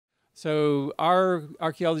So our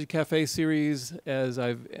Archaeology Café series, as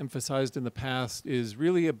I've emphasized in the past, is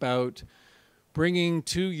really about bringing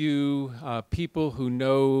to you people who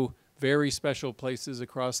know very special places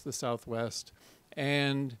across the Southwest,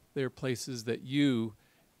 and they're places that you,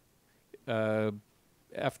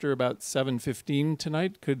 after about 7:15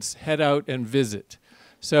 tonight, could head out and visit.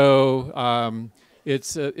 So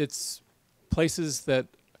it's places that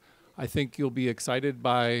I think you'll be excited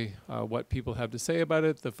by what people have to say about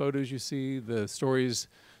it, the photos you see, the stories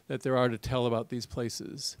that there are to tell about these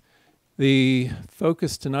places. The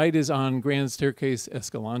focus tonight is on Grand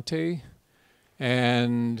Staircase-Escalante,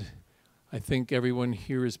 and I think everyone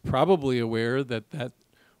here is probably aware that that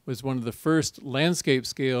was one of the first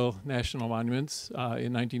landscape-scale national monuments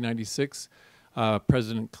in 1996.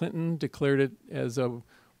 President Clinton declared it as about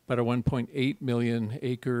a 1.8 million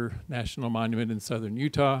acre national monument in southern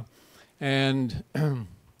Utah. And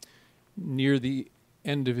near the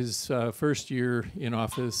end of his first year in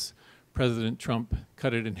office, President Trump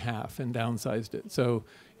cut it in half and downsized it. So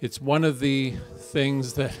it's one of the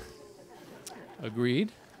things that,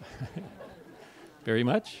 agreed, very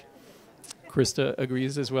much. Christa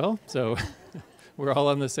agrees as well, so we're all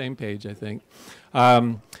on the same page, I think.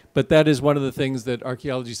 But that is one of the things that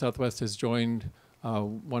Archaeology Southwest has joined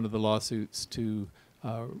one of the lawsuits to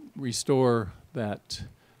restore that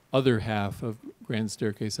other half of Grand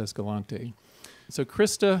Staircase-Escalante. So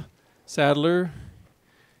Christa Sadler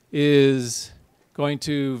is going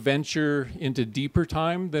to venture into deeper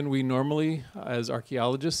time than we normally, as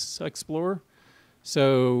archaeologists, explore.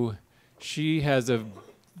 So she has a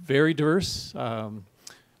very diverse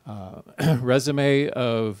resume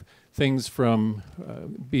of things from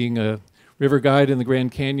being a river guide in the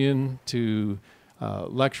Grand Canyon to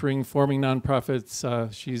lecturing, forming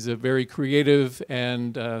nonprofits. She's a very creative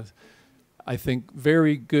and I think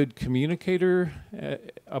very good communicator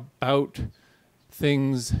about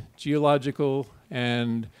things geological,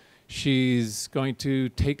 and she's going to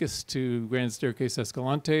take us to Grand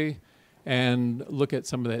Staircase-Escalante and look at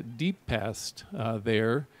some of that deep past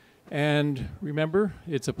there. And remember,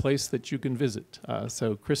 it's a place that you can visit.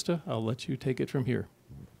 So Christa, I'll let you take it from here.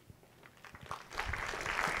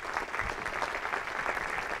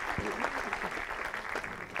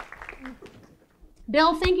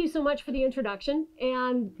 Bill, thank you so much for the introduction,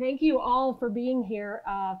 and thank you all for being here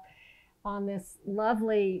on this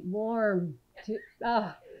lovely, warm,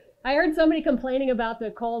 I heard somebody complaining about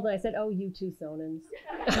the cold, and I said, oh, you too, Sonans.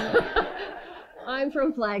 I'm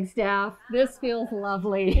from Flagstaff. This feels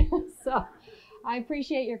lovely. So I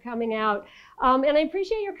appreciate your coming out. And I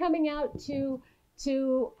appreciate your coming out to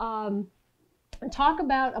talk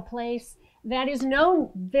about a place that is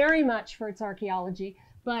known very much for its archaeology.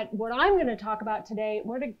 But what I'm going to talk about today,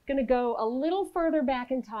 we're going to go a little further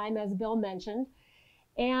back in time, as Bill mentioned,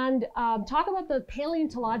 and talk about the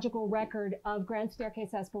paleontological record of Grand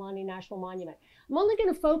Staircase-Escalante National Monument. I'm only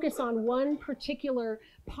going to focus on one particular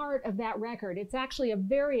part of that record. It's actually a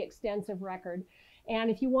very extensive record.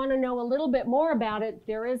 And if you want to know a little bit more about it,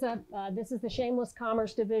 there is this is the Shameless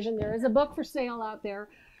Commerce Division. There is a book for sale out there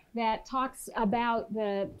that talks about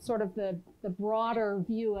the sort of the broader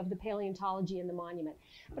view of the paleontology in the monument.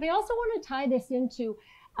 But I also want to tie this into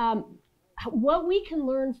what we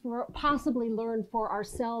can possibly learn for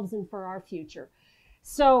ourselves and for our future.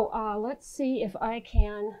 So let's see if I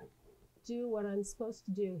can do what I'm supposed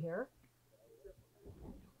to do here.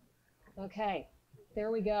 Okay,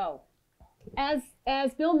 there we go.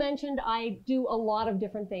 As Bill mentioned, I do a lot of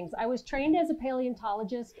different things. I was trained as a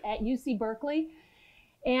paleontologist at UC Berkeley.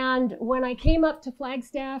 And when I came up to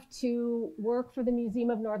Flagstaff to work for the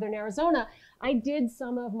Museum of Northern Arizona, I did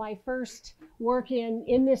some of my first work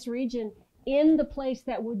in this region in the place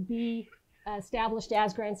that would be established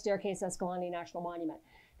as Grand Staircase-Escalante National Monument.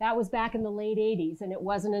 That was back in the late 80s, and it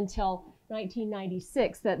wasn't until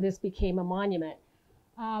 1996 that this became a monument.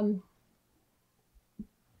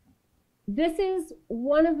 This is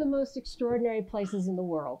one of the most extraordinary places in the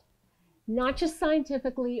world, not just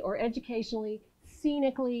scientifically or educationally,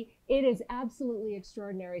 scenically. It is absolutely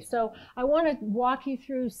extraordinary. So I want to walk you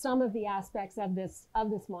through some of the aspects of this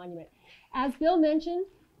monument. As Bill mentioned,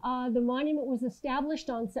 the monument was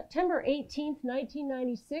established on September 18th,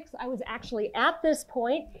 1996. I was actually at this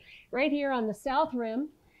point right here on the South Rim.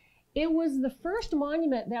 It was the first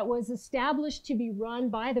monument that was established to be run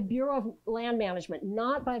by the Bureau of Land Management,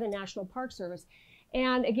 not by the National Park Service.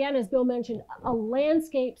 And again, as Bill mentioned, a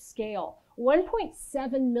landscape scale.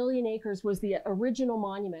 1.7 million acres was the original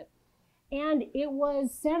monument. And it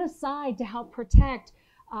was set aside to help protect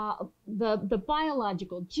the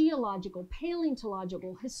biological, geological,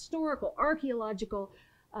 paleontological, historical, archaeological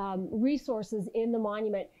resources in the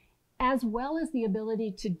monument, as well as the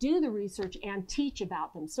ability to do the research and teach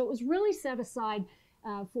about them. So it was really set aside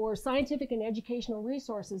for scientific and educational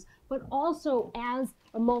resources, but also as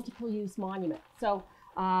a multiple use monument. So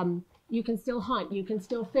you can still hunt, you can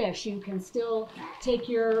still fish, you can still take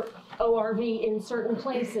your ORV in certain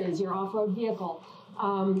places, your off-road vehicle,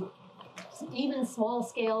 even small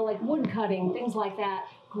scale like wood cutting, things like that.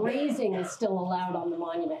 Grazing is still allowed on the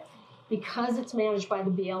monument because it's managed by the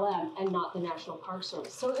BLM and not the National Park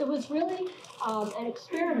Service. So it was really an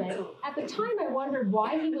experiment. At the time, I wondered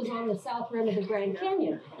why he was on the south rim of the Grand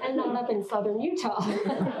Canyon and not up in southern Utah.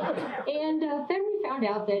 And then we found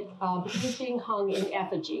out that he was being hung in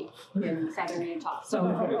effigy in southern Utah. So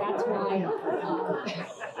that's why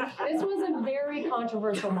this was a very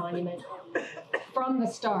controversial monument from the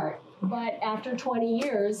start. But after 20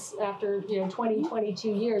 years, after 20, 22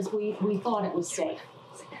 years, we thought it was safe.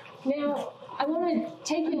 Now, I want to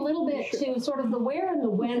take you a little bit to sort of the where and the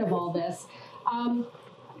when of all this.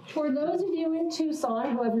 For those of you in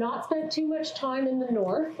Tucson who have not spent too much time in the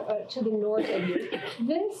north, to the north of you,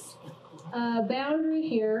 this boundary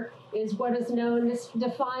here is what is known, this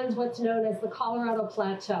defines what's known as the Colorado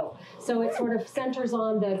Plateau. So it sort of centers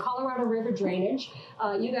on the Colorado River drainage.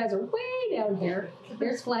 You guys are way down here.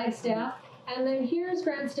 There's Flagstaff. And then here's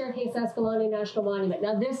Grand Staircase-Escalante National Monument.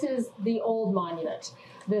 Now this is the old monument.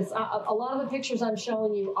 This, a lot of the pictures I'm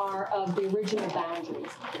showing you are of the original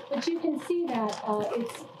boundaries. But you can see that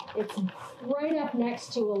it's right up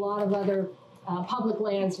next to a lot of other public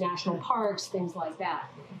lands, national parks, things like that.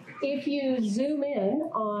 If you zoom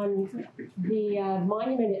in on the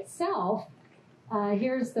monument itself,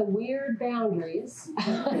 here's the weird boundaries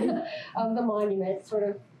of the monument, sort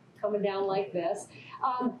of coming down like this.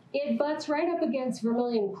 It butts right up against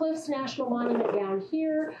Vermilion Cliffs National Monument down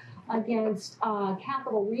here, against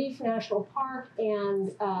Capitol Reef National Park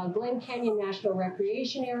and Glen Canyon National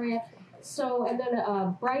Recreation Area. So, and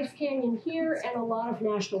then Bryce Canyon here and a lot of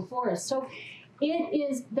national forests. So it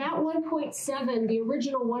is that 1.7, the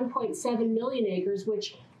original 1.7 million acres,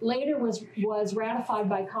 which later was ratified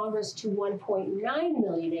by Congress to 1.9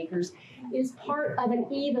 million acres, is part of an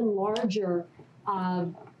even larger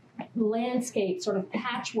landscape, sort of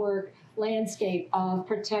patchwork landscape of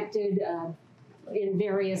protected in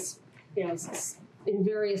various, in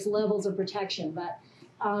various levels of protection. But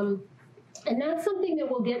and that's something that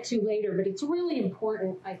we'll get to later. But it's really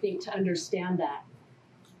important, I think, to understand that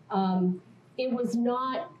it was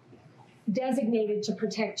not designated to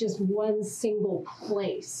protect just one single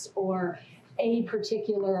place or a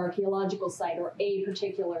particular archaeological site or a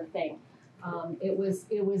particular thing. It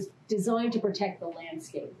was designed to protect the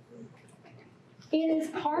landscape. It is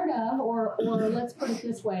part of, or let's put it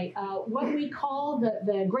this way, what we call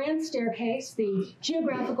the Grand Staircase, the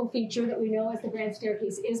geographical feature that we know as the Grand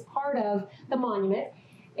Staircase, is part of the monument.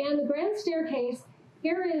 And the Grand Staircase,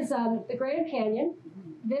 here is the Grand Canyon.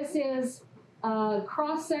 This is a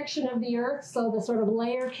cross-section of the earth, so the sort of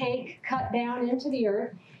layer cake cut down into the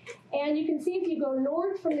earth. And you can see if you go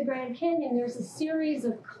north from the Grand Canyon, there's a series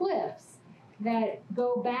of cliffs that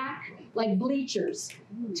go back like bleachers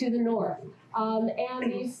to the north.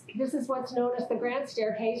 And this is what's known as the Grand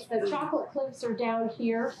Staircase. The chocolate cliffs are down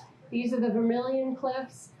here. These are the Vermilion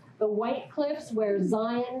Cliffs, the White Cliffs where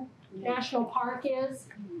Zion National Park is,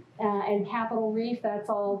 and Capitol Reef, that's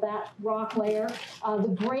all that rock layer.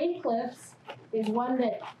 The Gray Cliffs is one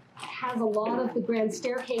that has a lot of the Grand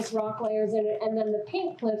Staircase rock layers in it, and then the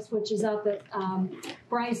Pink Cliffs, which is up at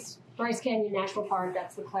Bryce Canyon National Park,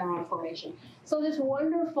 that's the Claron Formation. So this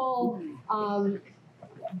wonderful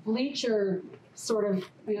bleacher sort of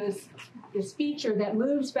this feature that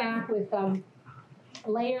moves back with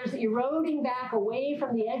layers eroding back away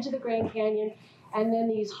from the edge of the Grand Canyon, and then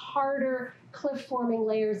these harder cliff-forming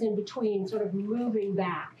layers in between sort of moving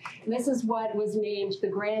back. And this is what was named the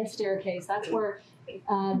Grand Staircase. That's where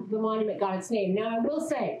the monument got its name. Now, I will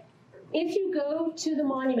say, if you go to the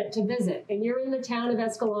monument to visit, and you're in the town of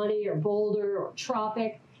Escalante or Boulder or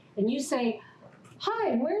Tropic, and you say,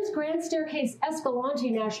 "Hi, where's Grand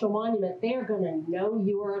Staircase-Escalante National Monument?" they are going to know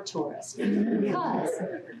you are a tourist. Because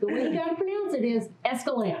the way you got to pronounce it is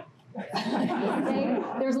Escalante. Okay?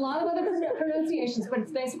 There's a lot of other pronunciations, but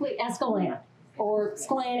it's basically Escalante or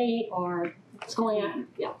Sclanty or Scalant.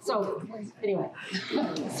 Yeah. So anyway,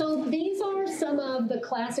 so these are some of the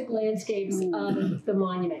classic landscapes of the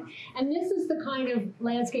monument, and this is the kind of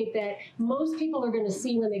landscape that most people are going to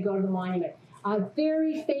see when they go to the monument.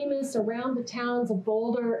 Very famous around the towns of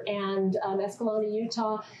Boulder and Escalante,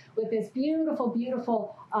 Utah, with this beautiful,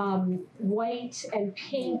 beautiful white and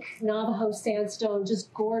pink Navajo sandstone,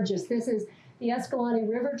 just gorgeous. This is the Escalante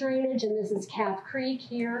River drainage, and this is Calf Creek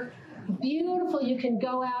here. beautiful. You can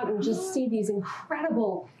go out and just see these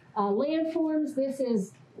incredible landforms. This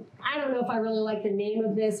is, I don't know if I really like the name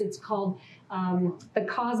of this. It's called the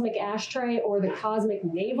cosmic ashtray or the cosmic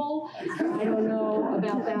navel. I don't know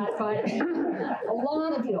about that, but a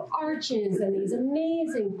lot of arches and these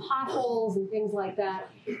amazing potholes and things like that.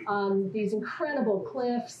 These incredible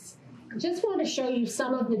cliffs. Just want to show you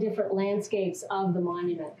some of the different landscapes of the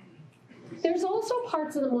monument. There's also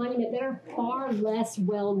parts of the monument that are far less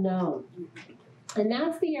well known. And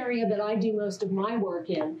that's the area that I do most of my work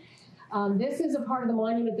in. This is a part of the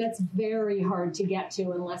monument that's very hard to get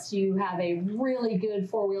to unless you have a really good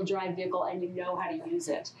four-wheel drive vehicle and you know how to use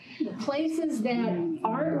it. Places that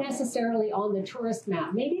aren't necessarily on the tourist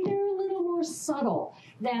map, maybe they're a little more subtle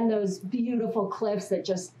than those beautiful cliffs that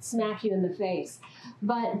just smack you in the face.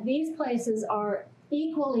 But these places are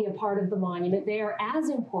equally a part of the monument. They are as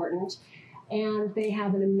important, and they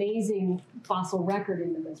have an amazing fossil record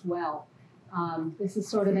in them as well. This is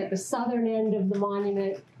sort of at the southern end of the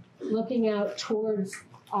monument, looking out towards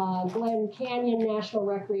Glen Canyon National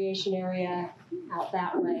Recreation Area out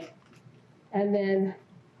that way. And then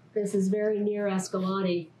this is very near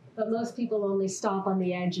Escalante, but most people only stop on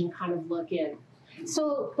the edge and kind of look in.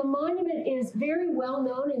 So the monument is very well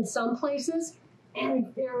known in some places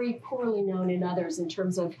and very poorly known in others in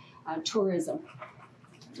terms of tourism.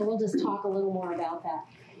 So we'll just talk a little more about that.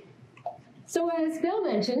 So as Bill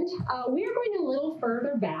mentioned, we are going a little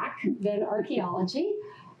further back than archaeology.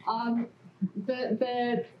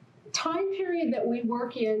 The time period that we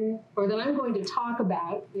work in, or that I'm going to talk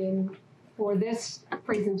about for this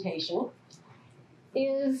presentation,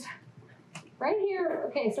 is right here.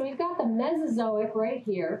 Okay, so we've got the Mesozoic right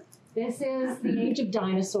here. This is the age of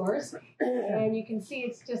dinosaurs, and you can see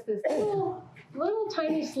it's just this little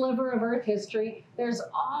tiny sliver of Earth history. There's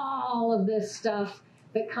all of this stuff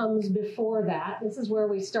that comes before that. This is where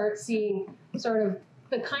we start seeing sort of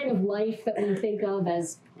the kind of life that we think of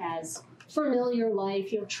as familiar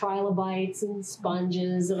life, trilobites and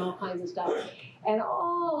sponges and all kinds of stuff. And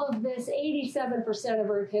all of this 87% of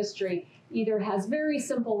Earth history either has very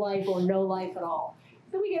simple life or no life at all.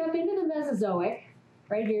 Then we get up into the Mesozoic,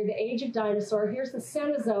 right here, the age of dinosaur. Here's the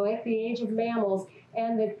Cenozoic, the age of mammals.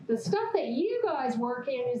 And the stuff that you guys work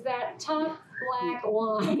in is that tough black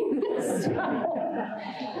line.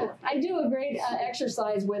 So, I do a great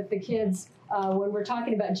exercise with the kids when we're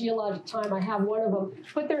talking about geologic time. I have one of them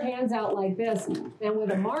put their hands out like this, and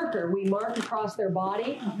with a marker, we mark across their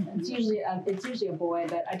body. It's usually a boy,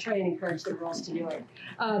 but I try and encourage the girls to do it.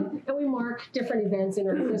 And we mark different events in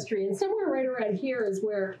Earth history. And somewhere right around here is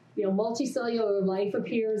where multicellular life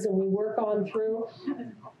appears, and we work on through.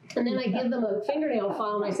 And then I give them a fingernail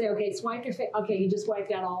file, and I say, okay, swipe your finger. Okay, you just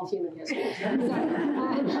wiped out all of human history.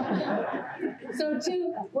 So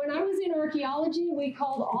when I was in archaeology, we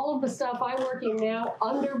called all of the stuff I work in now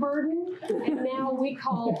underburden, and now we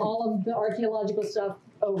call all of the archaeological stuff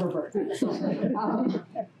overburden.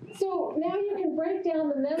 So now you can break down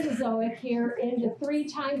the Mesozoic here into 3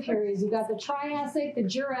 time periods. You've got the Triassic, the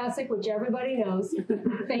Jurassic, which everybody knows.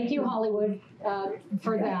 Thank you, Hollywood,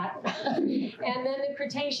 for that. And then the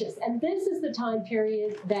Cretaceous. And this is the time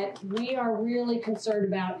period that we are really concerned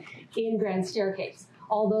about in Grand Staircase,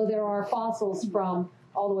 although there are fossils from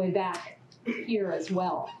all the way back here as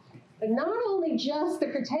well. But not only just the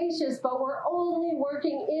Cretaceous, but we're only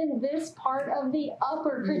working in this part of the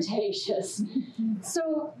Upper Cretaceous.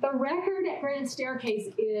 So the record at Grand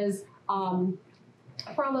Staircase is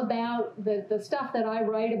from about, the stuff that I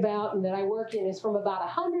write about and that I work in is from about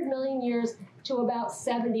 100 million years to about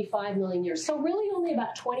 75 million years. So really only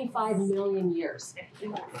about 25 million years,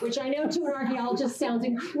 which I know to an archaeologist sounds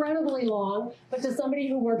incredibly long, but to somebody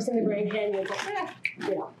who works in the Grand Canyon, it's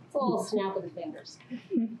a little snap of the fingers.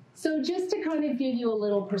 So just to kind of give you a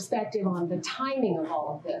little perspective on the timing of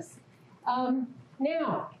all of this.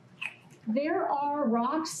 Now, there are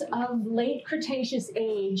rocks of late Cretaceous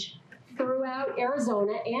age throughout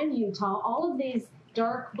Arizona and Utah. All of these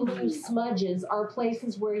dark blue smudges are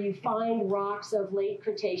places where you find rocks of late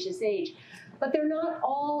Cretaceous age. But they're not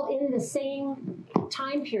all in the same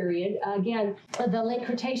time period. Again, the late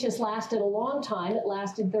Cretaceous lasted a long time. It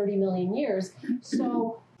lasted 30 million years.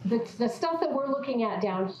 So the stuff that we're looking at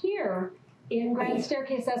down here in Grand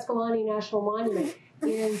Staircase-Escalante National Monument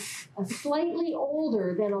is slightly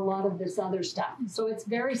older than a lot of this other stuff. So it's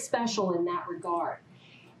very special in that regard.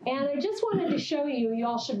 And I just wanted to show you, you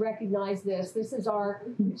all should recognize this. This is our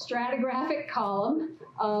stratigraphic column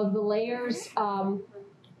of the layers, the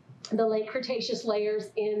late Cretaceous layers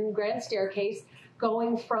in Grand Staircase,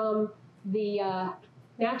 going from the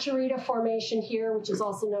Naturita Formation here, which is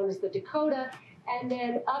also known as the Dakota, and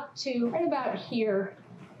then up to right about here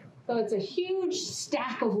So it's a huge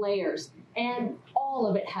stack of layers, and all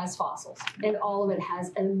of it has fossils, and all of it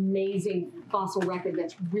has an amazing fossil record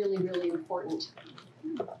that's really, really important.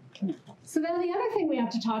 So now the other thing we have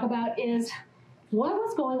to talk about is what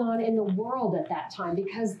was going on in the world at that time,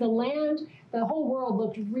 because the whole world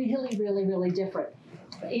looked really, really, really different.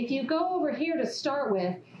 If you go over here to start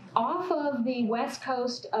with, off of the west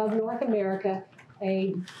coast of North America,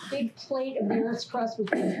 a big plate of the Earth's crust was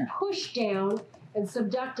being pushed down and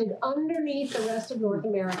subducted underneath the rest of North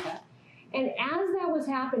America. And as that was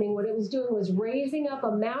happening, what it was doing was raising up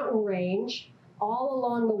a mountain range all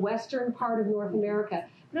along the western part of North America.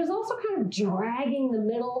 But it was also kind of dragging the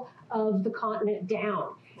middle of the continent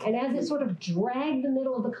down. And as it sort of dragged the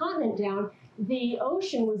middle of the continent down, the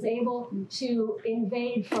ocean was able to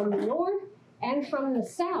invade from the north and from the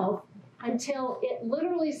south until it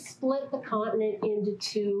literally split the continent into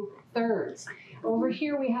 2/3. Over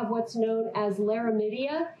here we have what's known as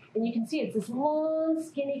Laramidia, and you can see it's this long,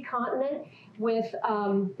 skinny continent with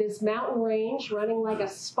this mountain range running like a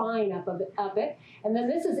spine up it. And then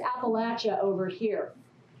this is Appalachia over here.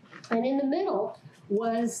 And in the middle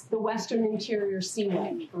was the Western Interior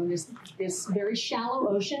Seaway, from this very shallow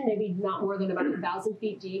ocean, maybe not more than about 1,000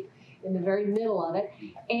 feet deep, in the very middle of it.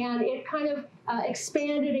 And it kind of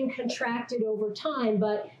expanded and contracted over time,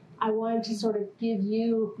 but I wanted to sort of give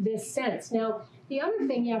you this sense. Now, the other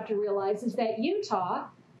thing you have to realize is that Utah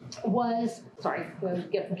was, sorry,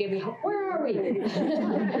 give me, where are we?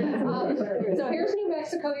 So here's New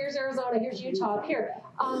Mexico, here's Arizona, here's Utah up here.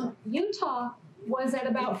 Utah was at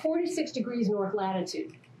about 46 degrees north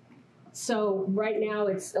latitude. So right now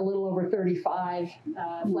it's a little over 35.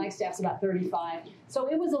 Flagstaff's about 35. So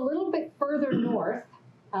it was a little bit further north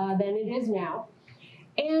than it is now.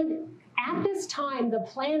 And at this time, the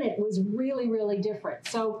planet was really, really different.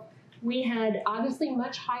 So we had obviously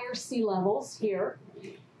much higher sea levels here.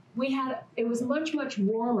 It was much, much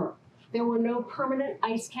warmer. There were no permanent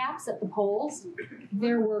ice caps at the poles.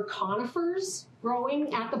 There were conifers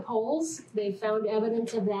growing at the poles. They found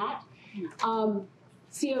evidence of that.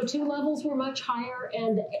 CO2 levels were much higher,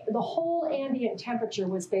 and the whole ambient temperature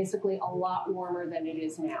was basically a lot warmer than it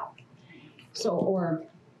is now. Or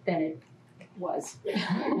than it was a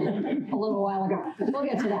little while ago. We'll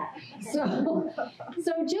get to that.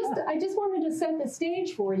 I just wanted to set the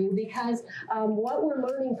stage for you, because what we're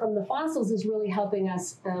learning from the fossils is really helping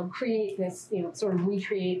us create this, sort of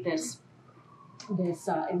recreate this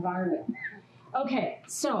environment. Okay,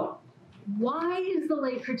 so why is the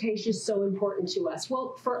late Cretaceous so important to us?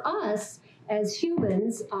 Well, for us as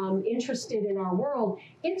humans interested in our world,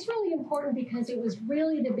 it's really important because it was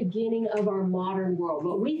really the beginning of our modern world,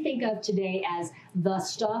 what we think of today as the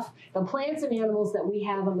stuff, the plants and animals that we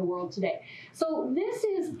have in the world today. So this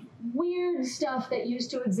is weird stuff that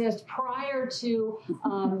used to exist prior to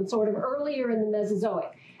sort of earlier in the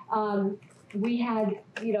Mesozoic. We had,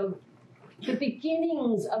 the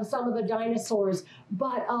beginnings of some of the dinosaurs,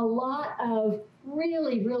 but a lot of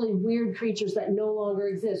really, really weird creatures that no longer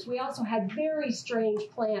exist. We also had very strange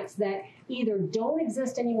plants that either don't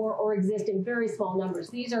exist anymore or exist in very small numbers.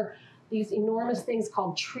 These are these enormous things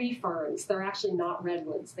called tree ferns. They're actually not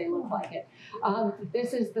redwoods. They look like it.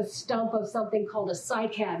 This is the stump of something called a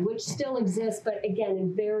cycad, which still exists, but again,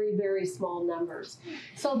 in very, very small numbers.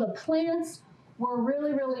 So the plants were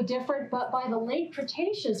really, really different, but by the late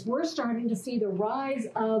Cretaceous, we're starting to see the rise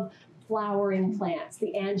of flowering plants,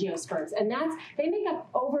 the angiosperms, and they make up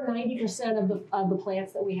over 90% of the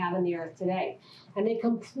plants that we have in the earth today, and they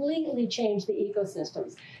completely changed the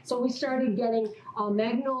ecosystems. So we started getting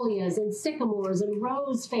magnolias and sycamores and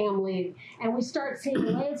rose family, and we start seeing a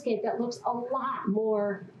landscape that looks a lot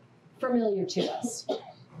more familiar to us.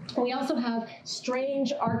 We also have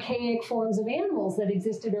strange archaic forms of animals that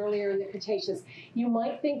existed earlier in the Cretaceous. You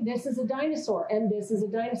might think this is a dinosaur and this is a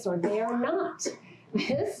dinosaur. They are not.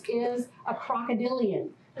 This is a crocodilian.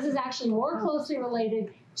 This is actually more closely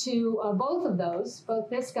related to both of those, both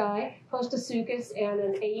this guy, Postosuchus, and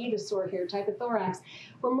an Aedosaur here, type of thorax,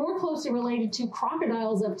 were more closely related to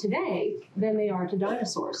crocodiles of today than they are to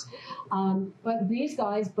dinosaurs. But these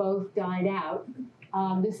guys both died out.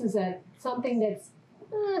 This is something that's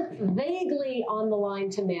vaguely on the line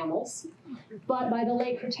to mammals, but by the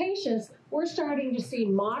late Cretaceous, we're starting to see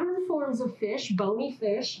modern forms of fish, bony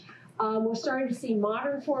fish. We're starting to see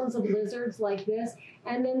modern forms of lizards like this,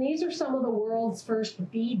 and then these are some of the world's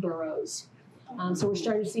first bee burrows. So we're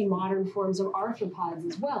starting to see modern forms of arthropods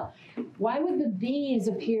as well. Why would the bees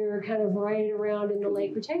appear kind of right around in the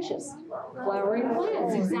late Cretaceous? Flowering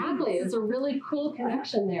plants, exactly. It's a really cool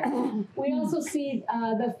connection there. We also see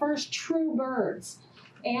the first true birds.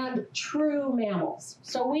 and true mammals.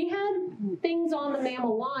 So we had things on the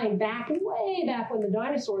mammal line way back when the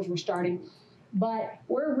dinosaurs were starting, but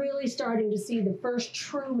we're really starting to see the first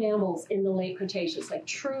true mammals in the late Cretaceous, like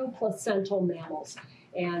true placental mammals.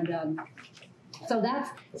 And so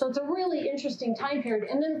it's a really interesting time period.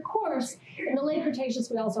 And then, of course, in the late Cretaceous,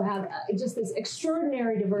 we also have just this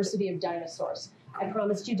extraordinary diversity of dinosaurs. I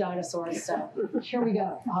promised you dinosaurs, so here we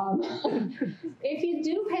go. If you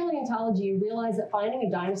do paleontology, you realize that finding a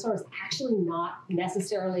dinosaur is actually not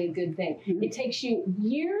necessarily a good thing. It takes you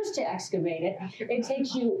years to excavate it. It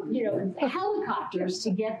takes you, helicopters to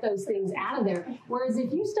get those things out of there. Whereas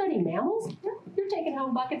if you study mammals, you're taking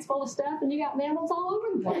home buckets full of stuff, and you got mammals all over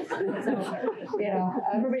the place. So,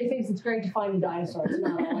 everybody thinks it's great to find a dinosaur. It's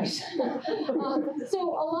not always. So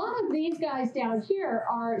a lot of these guys down here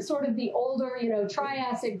are sort of the older,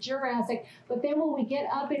 Triassic, Jurassic, but then when we get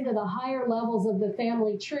up into the higher levels of the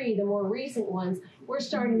family tree, the more recent ones, we're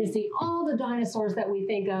starting to see all the dinosaurs that we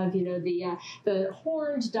think of, the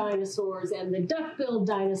horned dinosaurs and the duck-billed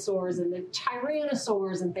dinosaurs and the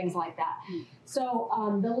tyrannosaurs and things like that. So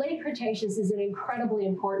the late Cretaceous is an incredibly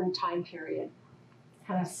important time period.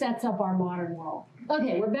 Kind of sets up our modern world.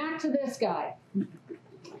 Okay, we're back to this guy.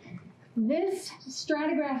 This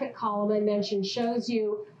stratigraphic column I mentioned shows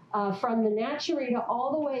you from the Naturita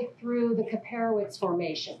all the way through the Kaparowitz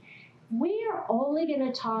Formation. We are only going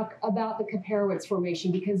to talk about the Kaparowitz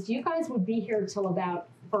Formation because you guys would be here till about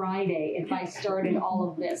Friday if I started all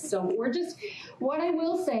of this. So what I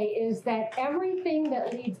will say is that everything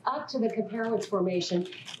that leads up to the Kaparowitz Formation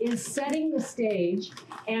is setting the stage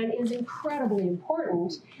and is incredibly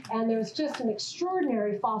important. And there's just an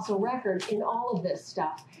extraordinary fossil record in all of this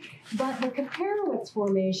stuff. But the Kaparowitz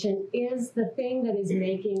Formation is the thing that is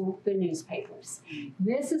making the newspapers.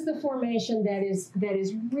 This is the formation that is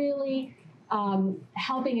really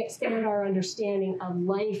helping expand our understanding of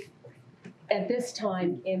life at this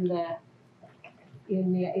time in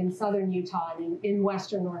southern Utah and in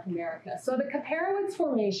western North America. So the Kaparowitz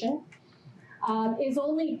Formation is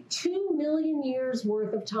only 2 million years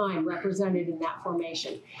worth of time represented in that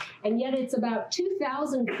formation. And yet it's about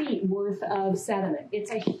 2,000 feet worth of sediment.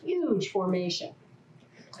 It's a huge formation.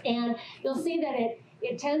 And you'll see that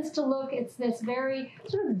it tends to look, it's this very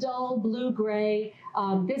sort of dull blue-gray.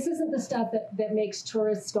 This isn't the stuff that makes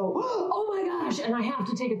tourists go, oh my gosh, and I have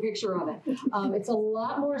to take a picture of it. It's a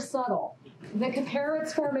lot more subtle. The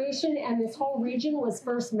Kaparowitz Formation and this whole region was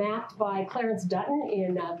first mapped by Clarence Dutton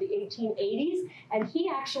in the 1880s, and he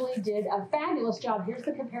actually did a fabulous job. Here's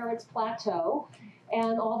the Kaparowitz Plateau,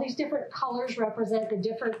 and all these different colors represent the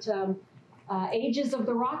different ages of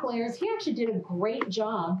the rock layers. He actually did a great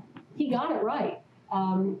job. He got it right.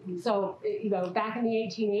 So, back in the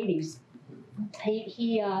 1880s,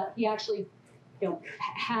 he actually,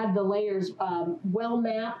 had the layers well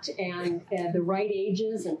mapped and the right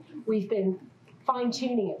ages, and we've been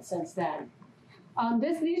fine-tuning it since then.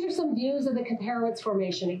 These are some views of the Kaparowitz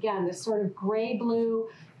Formation. Again, this sort of gray-blue,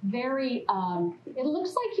 very, it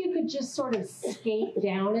looks like you could just sort of skate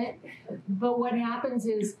down it, but what happens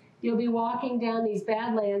is you'll be walking down these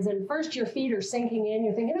badlands, and first your feet are sinking in.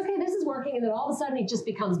 You're thinking, okay, this is working, and then all of a sudden it just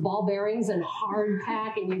becomes ball bearings and hard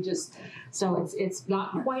pack, and so it's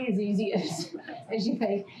not quite as easy as you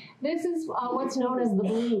think. This is what's known as the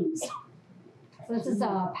blues. So this is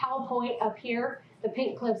Powell Point up here, the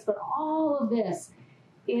Pink Cliffs, but all of this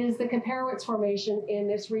is the Kaparowitz Formation in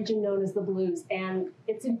this region known as the Blues, and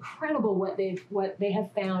it's incredible what they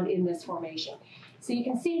have found in this formation. So you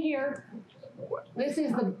can see here, this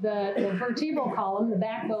is the vertebral column, the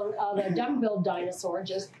backbone of a dumb-billed dinosaur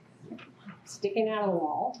just sticking out of the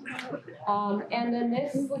wall. And then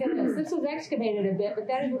look at this. This was excavated a bit, but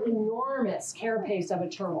that is an enormous carapace of a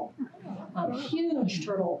turtle. Huge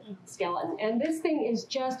turtle skeleton. And this thing is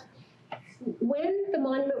just, when the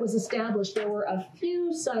monument was established, there were a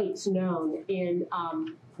few sites known in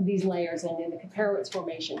these layers and in the Kaparowitz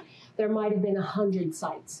Formation. There might have been 100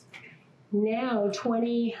 sites. Now,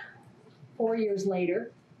 24 years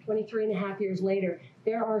later, 23 and a half years later,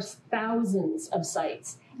 there are thousands of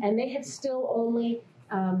sites, and they have still only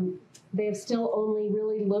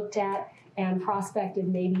really looked at and prospected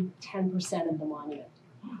maybe 10% of the monument,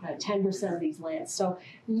 10% of these lands. So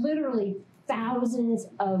literally thousands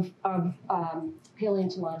of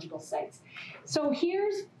paleontological sites. So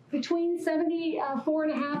here's between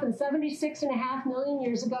 74.5 and 76.5 million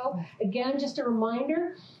years ago. Again, just a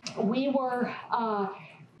reminder, we were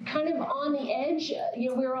kind of on the edge. We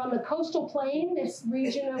were on the coastal plain. This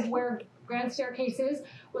region of where Grand Staircase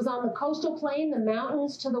was on the coastal plain, the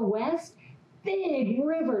mountains to the west, big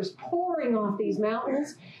rivers pouring off these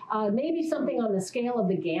mountains, maybe something on the scale of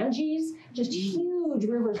the Ganges, just huge huge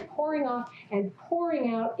rivers pouring off and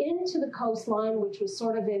pouring out into the coastline, which was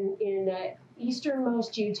sort of in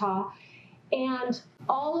easternmost Utah. And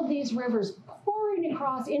all of these rivers pouring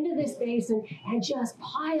across into this basin and just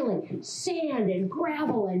piling sand and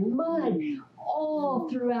gravel and mud all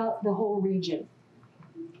throughout the whole region.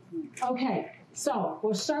 Okay, so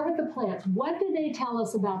we'll start with the plants. What do they tell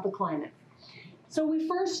us about the climate? So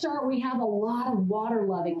we have a lot of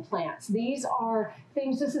water-loving plants. These are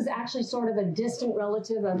things, this is actually sort of a distant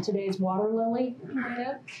relative of today's water lily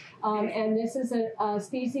plant. And this is a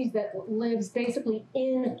species that lives basically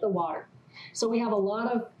in the water. So we have a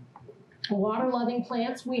lot of water-loving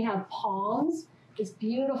plants. We have palms, this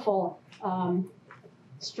beautiful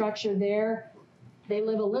structure there. They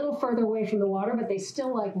live a little further away from the water, but they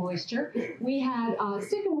still like moisture. We had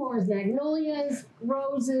sycamores, magnolias,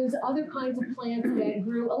 roses, other kinds of plants that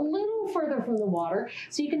grew a little further from the water.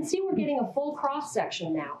 So you can see we're getting a full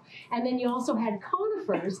cross-section now. And then you also had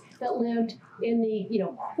conifers that lived in the,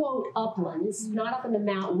 quote, uplands, not up in the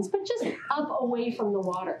mountains, but just up away from the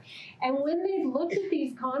water. And when they've looked at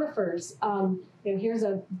these conifers, here's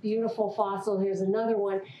a beautiful fossil, here's another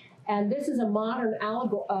one, and this is a modern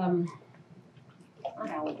not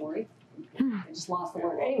allegory, I just lost the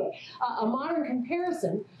word. Anyway, a modern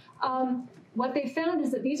comparison, what they found is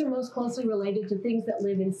that these are most closely related to things that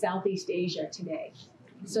live in Southeast Asia today.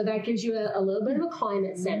 So that gives you a little bit of a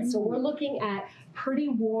climate sense. So we're looking at pretty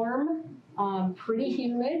warm, pretty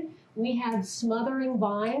humid. We have smothering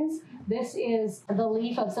vines. This is the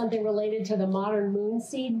leaf of something related to the modern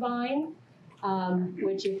moonseed vine.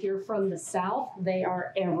 Which if you're from the south, they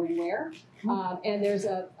are everywhere. And there's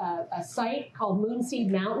a site called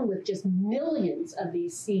Moonseed Mountain with just millions of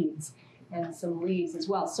these seeds and some leaves as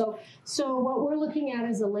well. So what we're looking at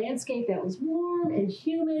is a landscape that was warm and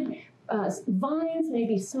humid, vines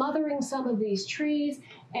maybe smothering some of these trees,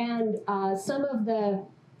 and some of the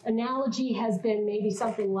analogy has been maybe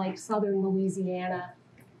something like southern Louisiana,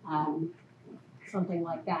 something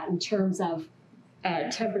like that in terms of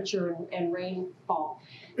temperature and rainfall.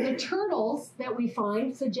 The turtles that we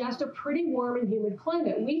find suggest a pretty warm and humid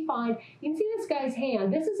climate. We find, you can see this guy's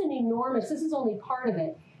hand, this is only part of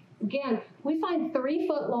it. Again, we find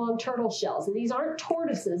 3-foot-long turtle shells, and these aren't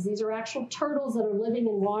tortoises, these are actual turtles that are living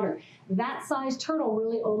in water. That size turtle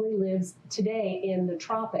really only lives today in the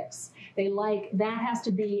tropics. That has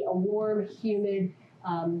to be a warm, humid,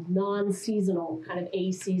 non-seasonal, kind of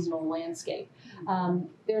aseasonal landscape.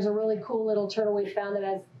 There's a really cool little turtle we found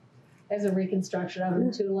that has a reconstruction of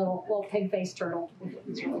him, too, little pig-faced turtle.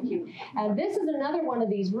 It's really cute. And this is another one of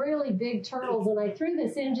these really big turtles, and I threw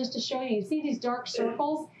this in just to show you. You see these dark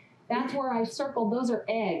circles? That's where I circled. Those are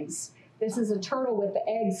eggs. This is a turtle with the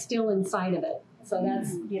eggs still inside of it. So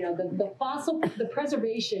that's, the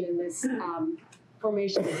preservation in this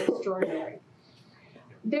formation is extraordinary.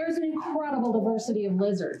 There's an incredible diversity of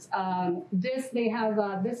lizards. This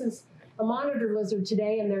is a monitor lizard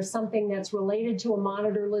today, and there's something that's related to a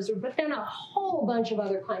monitor lizard, but then a whole bunch of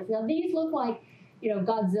other kinds. Now, these look like,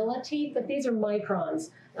 Godzilla teeth, but these are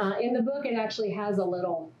microns. In the book, it actually has a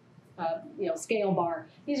little, scale bar.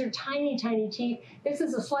 These are tiny, tiny teeth. This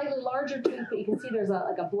is a slightly larger tooth, but you can see there's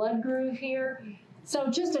like a blood groove here. So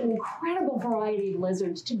just an incredible variety of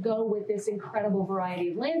lizards to go with this incredible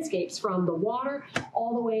variety of landscapes, from the water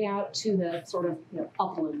all the way out to the sort of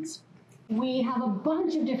uplands. We have a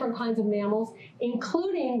bunch of different kinds of mammals,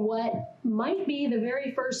 including what might be the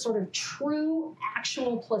very first sort of true,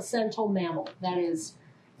 actual placental mammal. That is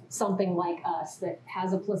something like us that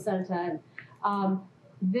has a placenta.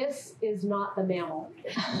 This is not the mammal.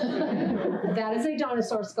 That is a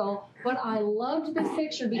dinosaur skull. But I loved this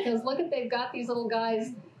picture because look at, they've got these little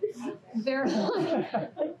guys. They're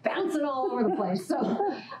like bouncing all over the place.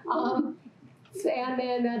 So, and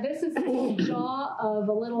then this is the jaw of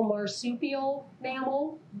a little marsupial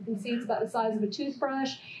mammal. You can see it's about the size of a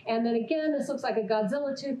toothbrush. And then again, this looks like a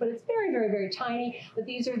Godzilla tooth, but it's very, very, very tiny. But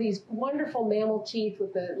these are these wonderful mammal teeth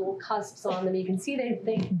with the little cusps on them. You can see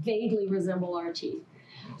they vaguely resemble our teeth.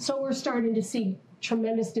 So we're starting to see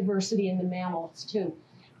tremendous diversity in the mammals, too.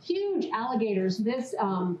 Huge alligators. This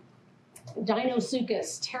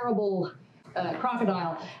Deinosuchus, terrible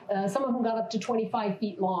crocodile. Some of them got up to 25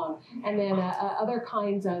 feet long. And then other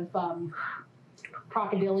kinds of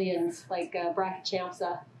crocodilians, like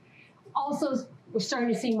Brachychampsa. Also, we're starting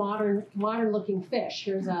to see modern-looking fish.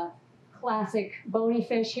 Here's a classic bony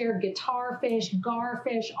fish here, guitar fish,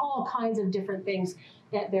 garfish, all kinds of different things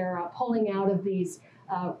that they're pulling out of these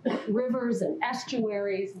rivers and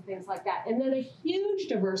estuaries and things like that. And then a huge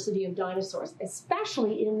diversity of dinosaurs,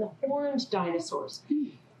 especially in the horned dinosaurs.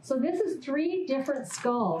 So this is 3 different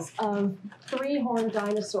skulls of 3 horned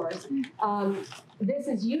dinosaurs. This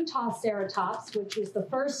is Utah ceratops, which was the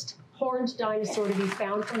first horned dinosaur to be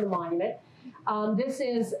found from the monument. This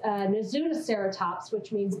is Nazuta ceratops,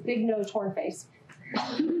 which means big-nosed hornface.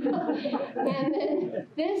 And then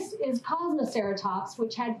this is Cosmoceratops,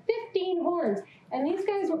 which had 15 horns. And these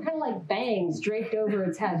guys were kind of like bangs draped over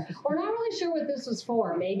its head. We're not really sure what this was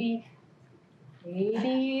for. Maybe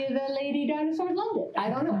the lady dinosaur loved it. I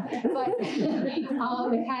don't know. But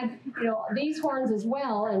it had, these horns as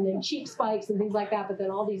well, and then cheek spikes and things like that, but then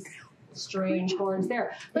all these strange horns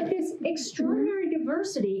there. But this extraordinary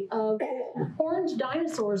diversity of horned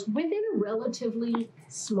dinosaurs within a relatively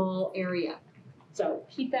small area. So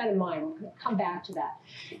keep that in mind. We're going to come back to that.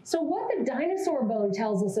 So what the dinosaur bone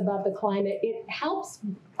tells us about the climate, it helps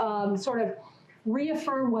sort of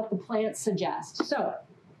reaffirm what the plants suggest. So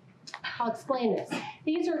I'll explain this.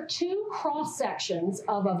 These are two cross sections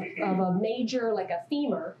of a major, like a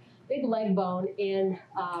femur, big leg bone in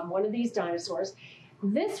one of these dinosaurs.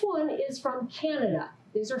 This one is from Canada.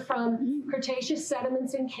 These are from Cretaceous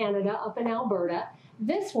sediments in Canada up in Alberta.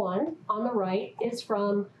 This one on the right is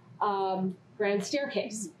from Grand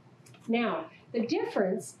Staircase. Now, the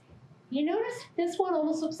difference, you notice this one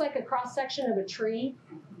almost looks like a cross-section of a tree.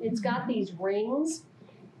 It's got these rings.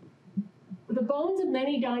 The bones of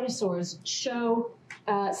many dinosaurs show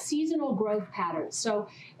seasonal growth patterns. So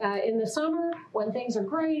in the summer, when things are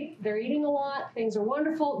great, they're eating a lot, things are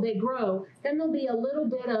wonderful, they grow. Then there'll be a little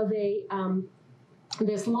bit of a,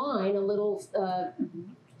 this line, a little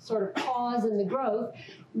sort of pause in the growth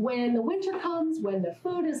when the winter comes, when the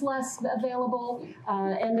food is less available,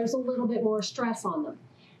 and there's a little bit more stress on them.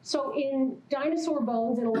 So in dinosaur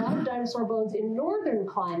bones, in a lot of dinosaur bones in northern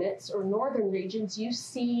climates or northern regions, you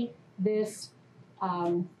see this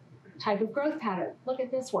type of growth pattern. Look at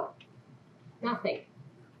this one. Nothing.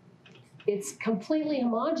 It's completely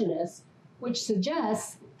homogeneous, which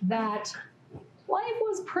suggests that life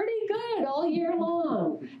was pretty good all year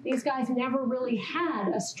long. These guys never really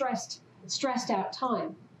had a stressed out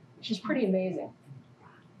time, which is pretty amazing.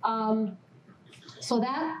 So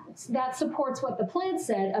that supports what the plant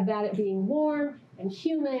said about it being warm and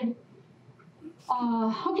humid.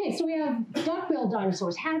 Okay, so we have duck-billed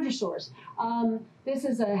dinosaurs, hadrosaurs. This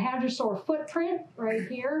is a hadrosaur footprint right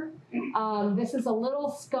here. This is a little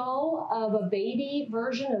skull of a baby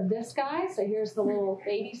version of this guy. So here's the little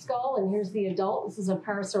baby skull, and here's the adult. This is a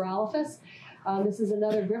Parasaurolophus. This is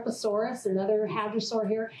another Gryposaurus, another hadrosaur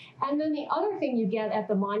here. And then the other thing you get at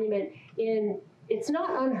the monument, it's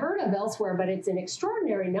not unheard of elsewhere, but it's in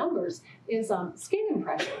extraordinary numbers, is skin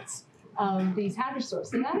impressions of these hadrosaurs.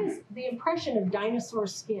 So that is the impression of dinosaur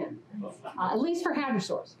skin, at least for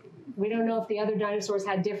hadrosaurs. We don't know if the other dinosaurs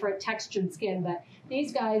had different textured skin, but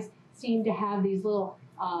these guys seem to have these little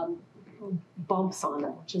bumps on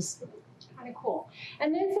them, which is kind of cool.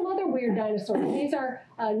 And then some other weird dinosaurs. These are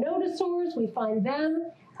nodosaurs. We find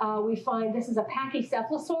them. We find this is a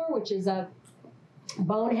pachycephalosaur, which is a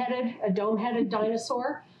dome-headed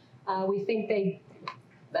dinosaur. We think they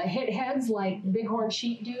hit heads like bighorn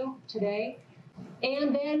sheep do today.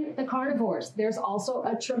 And then the carnivores. There's also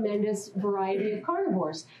a tremendous variety of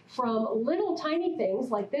carnivores, from little tiny things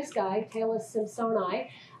like this guy, Talis simpsoni.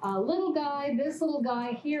 Little guy, this little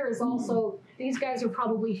guy here is also, these guys are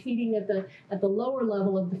probably feeding at the lower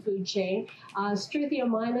level of the food chain.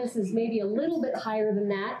 Struthiomimus is maybe a little bit higher than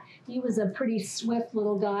that. He was a pretty swift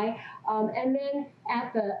little guy. And then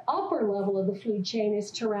at the upper level of the food chain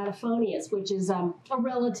is Teratophonius, which is a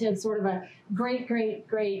relative, sort of a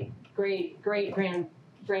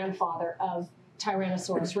great-great-great-great-grandfather of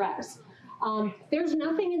Tyrannosaurus rex. There's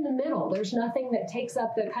nothing in the middle. There's nothing that takes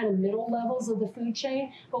up the kind of middle levels of the food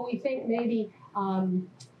chain, but we think maybe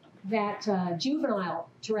that juvenile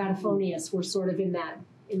Teratophonius were sort of in that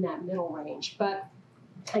middle range. But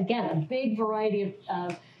again, a big variety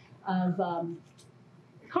of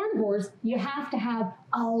carnivores. You have to have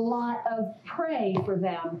a lot of prey for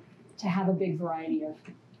them to have a big variety of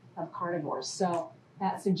carnivores. So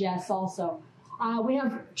that suggests also. We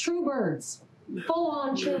have true birds,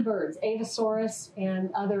 full-on true birds, Avisaurus and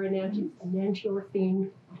other enantiorthine,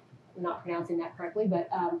 I'm not pronouncing that correctly, but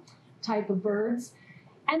type of birds.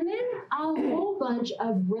 And then a whole bunch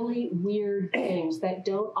of really weird things that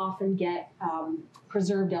don't often get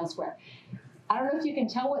preserved elsewhere. I don't know if you can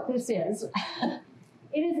tell what this is.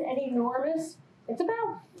 It is an enormous, it's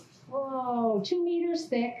about 2 meters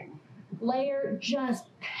thick, layer just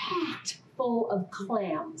packed full of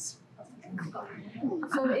clams.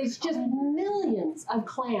 So it's just millions of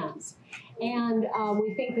clams. And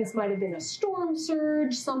we think this might have been a storm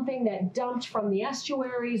surge, something that dumped from the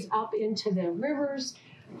estuaries up into the rivers.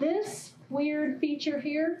 This weird feature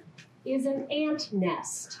here is an ant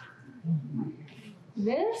nest.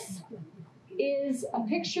 This is a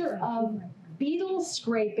picture of beetle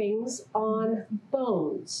scrapings on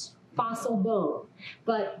bones, fossil bone,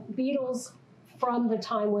 but beetles from the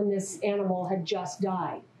time when this animal had just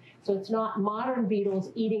died. So it's not modern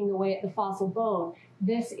beetles eating away at the fossil bone.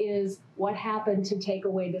 This is what happened to take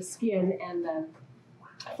away the skin and the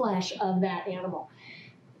flesh of that animal.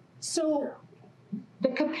 So the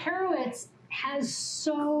Kaiparowits has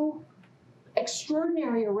so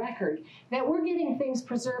extraordinary a record that we're getting things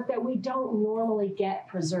preserved that we don't normally get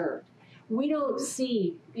preserved. We don't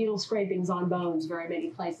see beetle scrapings on bones very many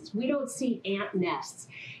places. We don't see ant nests.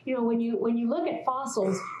 You know, when you look at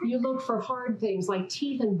fossils, you look for hard things like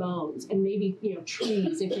teeth and bones and maybe, you know,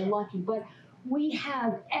 trees if you're lucky. But we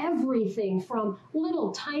have everything from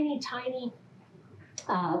little tiny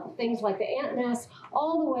things like the ant nest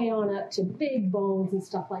all the way on up to big bones and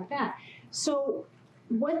stuff like that. So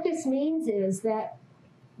what this means is that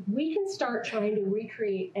we can start trying to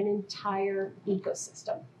recreate an entire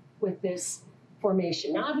ecosystem with this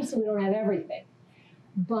formation. Now, obviously, we don't have everything,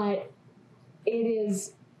 but it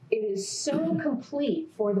is so complete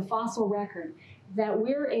for the fossil record that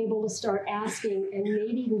we're able to start asking and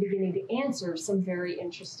maybe even beginning to answer some very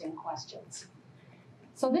interesting questions.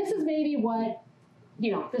 So this is maybe what,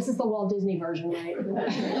 you know, this is the Walt Disney version,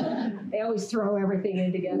 right? They always throw everything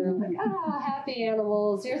in together. Like, happy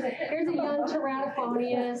animals. Here's a young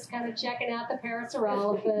Teratophonius kind of checking out the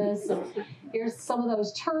Parasaurolophus. And here's some of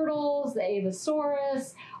those turtles, the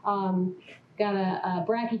Avosaurus. Got a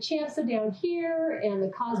Brachychampsa down here and the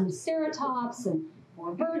Cosmoceratops and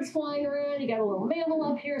more birds flying around. You got a little mammal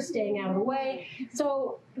up here staying out of the way.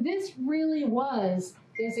 So this really was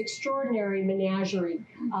this extraordinary menagerie.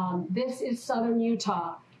 This is southern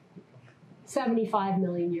Utah, 75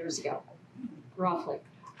 million years ago, roughly.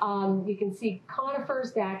 You can see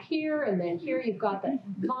conifers back here, and then here you've got the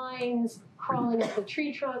vines crawling up the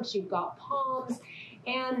tree trunks, you've got palms,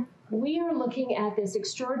 and we are looking at this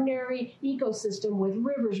extraordinary ecosystem with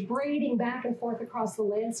rivers braiding back and forth across the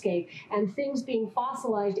landscape and things being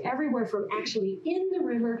fossilized everywhere from actually in the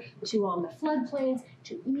river to on the floodplains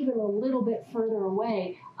to even a little bit further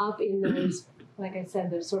away up in those, like I said,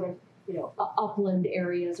 those sort of, you know, upland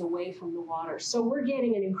areas away from the water. So we're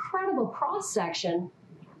getting an incredible cross-section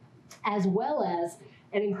as well as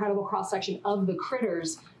an incredible cross-section of the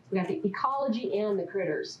critters. We got the ecology and the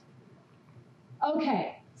critters.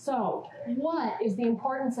 Okay. So what is the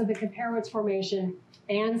importance of the Kaiparowits Formation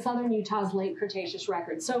and southern Utah's late Cretaceous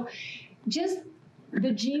record? So just the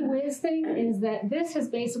gee whiz thing is that this has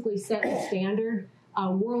basically set the standard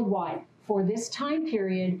worldwide for this time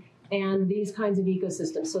period and these kinds of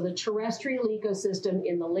ecosystems. So the terrestrial ecosystem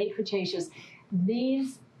in the late Cretaceous,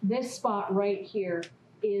 this spot right here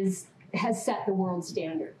has set the world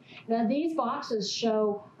standard. Now, these boxes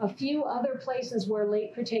show a few other places where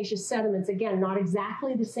late Cretaceous sediments, again, not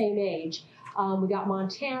exactly the same age. We got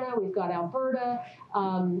Montana, we've got Alberta,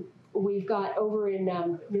 we've got over in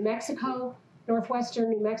New Mexico, northwestern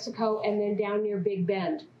New Mexico, and then down near Big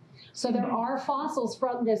Bend. So there are fossils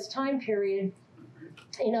from this time period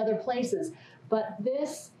in other places, but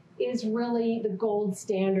this is really the gold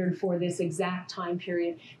standard for this exact time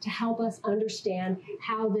period to help us understand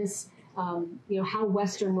how this how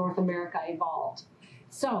Western North America evolved.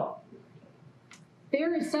 So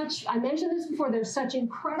there is such, I mentioned this before, there's such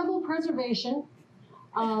incredible preservation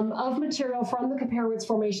of material from the Kaiparowits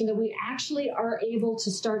Formation that we actually are able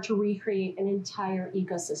to start to recreate an entire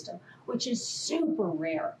ecosystem, which is super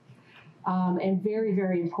rare and very,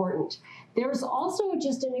 very important. There's also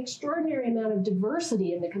just an extraordinary amount of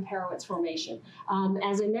diversity in the Kaiparowits Formation.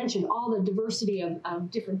 As I mentioned, all the diversity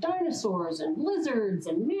of different dinosaurs and lizards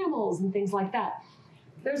and mammals and things like that.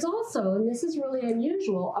 There's also, and this is really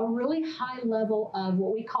unusual, a really high level of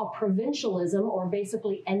what we call provincialism, or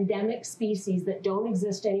basically endemic species that don't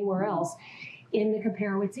exist anywhere else in the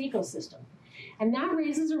Kaiparowits ecosystem. And that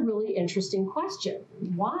raises a really interesting question.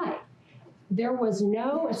 Why? There was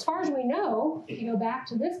no, as far as we know, if you go back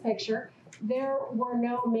to this picture, there were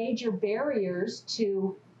no major barriers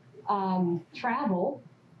to travel.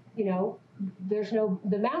 You know,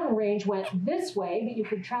 the mountain range went this way, but you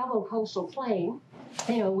could travel a coastal plain.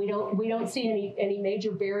 You know, we don't see any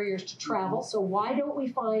major barriers to travel. So why don't we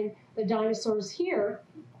find the dinosaurs here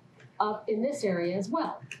up in this area as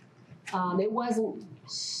well? It wasn't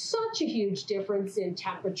such a huge difference in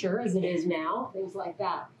temperature as it is now, things like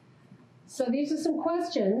that. So these are some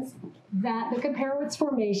questions that the Kaiparowits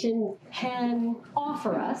Formation can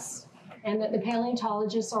offer us and that the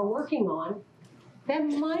paleontologists are working on that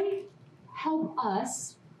might help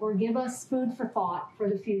us or give us food for thought for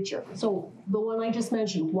the future. So the one I just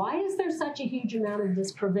mentioned, why is there such a huge amount of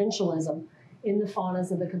this provincialism in the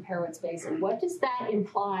faunas of the Comparwitz Basin. What does that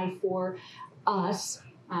imply for us,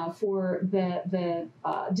 for the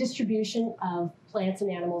distribution of plants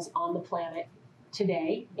and animals on the planet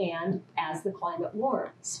today and as the climate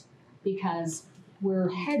warms? Because we're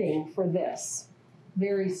heading for this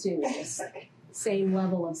very soon. This same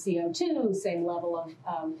level of CO2, same level of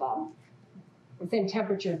same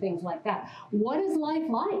temperature, things like that. What is life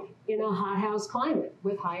like in a hothouse climate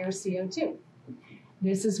with higher CO2?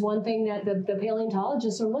 This is one thing that the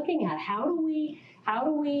paleontologists are looking at. How do we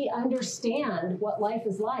understand what life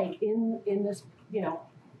is like in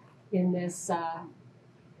this,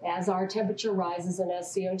 as our temperature rises and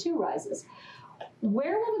as CO2 rises?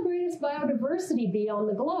 Where will the greatest biodiversity be on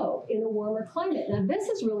the globe in a warmer climate? Now, this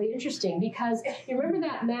is really interesting because you remember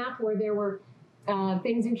that map where there were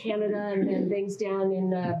things in Canada and things down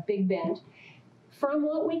in Big Bend. From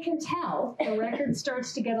what we can tell, the record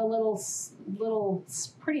starts to get a little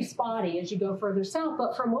pretty spotty as you go further south.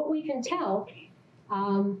 But from what we can tell,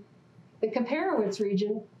 the Comparwitz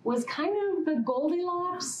region was kind of the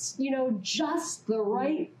Goldilocks, just the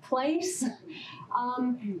right place.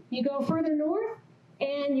 You go further north,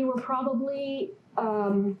 and you were probably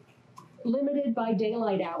limited by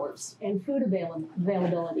daylight hours and food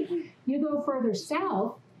availability. You go further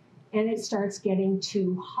south, and it starts getting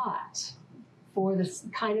too hot for this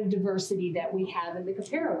kind of diversity that we have in the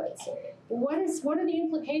Comparwitz. What are the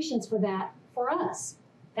implications for that for us?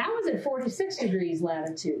 That was at 46 degrees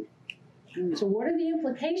latitude. So what are the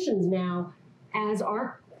implications now as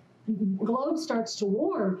our globe starts to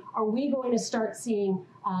warm? Are we going to start seeing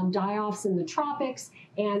die-offs in the tropics?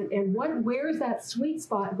 And where is that sweet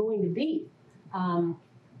spot going to be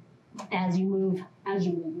as you move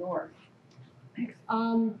north?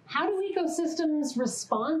 How do ecosystems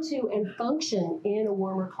respond to and function in a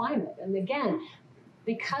warmer climate? And again,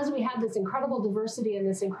 because we have this incredible diversity and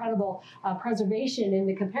this incredible preservation in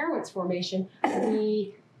the Comparwitz Formation,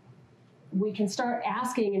 we can start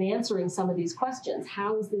asking and answering some of these questions.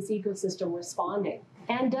 How is this ecosystem responding?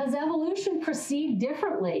 And does evolution proceed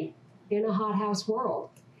differently in a hothouse world?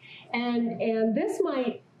 And this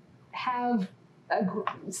might have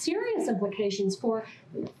serious implications for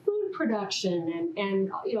food production and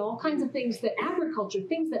all kinds of things, that agriculture,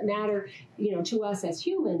 things that matter to us as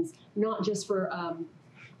humans, not just for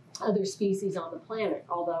other species on the planet,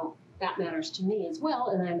 although that matters to me as well,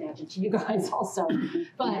 and I imagine to you guys also.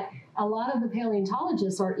 But a lot of the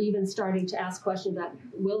paleontologists are even starting to ask questions about,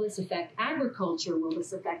 will this affect agriculture? Will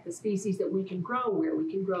this affect the species that we can grow, where we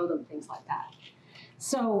can grow them, things like that.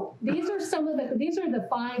 So these are the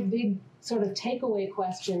 5 big sort of takeaway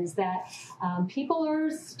questions that people are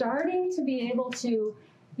starting to be able to,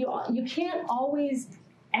 you can't always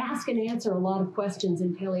ask and answer a lot of questions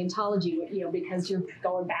in paleontology, because you're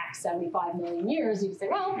going back 75 million years. You can say,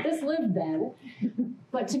 well, this lived then.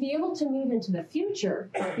 But to be able to move into the future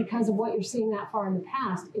because of what you're seeing that far in the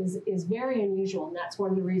past is very unusual. And that's one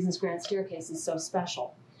of the reasons Grand Staircase is so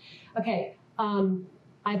special. Okay,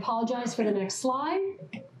 I apologize for the next slide.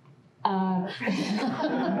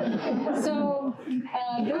 So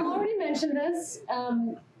Bill already mentioned this.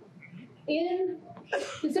 In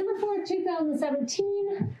December 4th,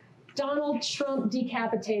 2017, Donald Trump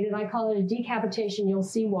decapitated, I call it a decapitation, you'll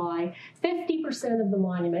see why, 50% of the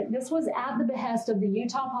monument. This was at the behest of the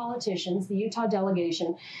Utah politicians, the Utah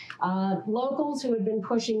delegation, locals who had been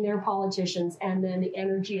pushing their politicians, and then the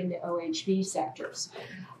energy and the OHV sectors.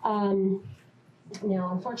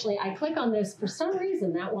 Now, unfortunately, I click on this. For some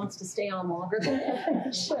reason, that wants to stay on longer than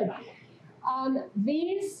it should.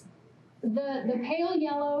 The pale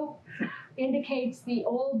yellow indicates the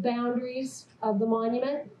old boundaries of the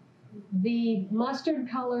monument. The mustard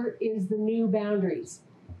color is the new boundaries.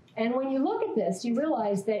 And when you look at this, you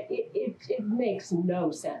realize that it makes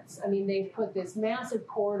no sense. I mean, they've put this massive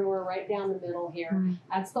corridor right down the middle here. Mm.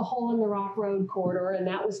 That's the Hole in the Rock Road corridor, and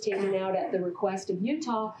that was taken out at the request of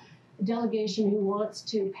Utah, a delegation who wants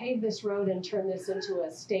to pave this road and turn this into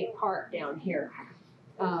a state park down here.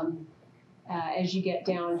 As you get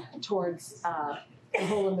down towards the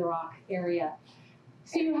Hole in the Rock area.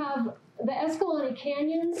 So you have the Escalante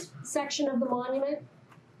Canyons section of the monument.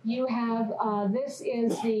 You have, this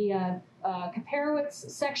is the Comparwitz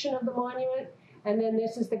section of the monument, and then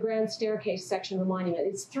this is the Grand Staircase section of the monument.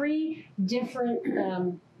 It's 3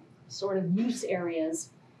 different sort of use areas.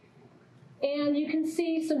 And you can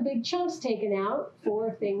see some big chunks taken out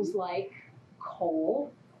for things like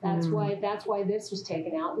coal. That's why this was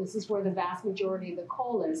taken out. This is where the vast majority of the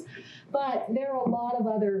coal is. But there are a lot of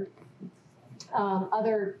other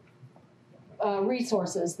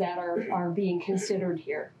resources that are being considered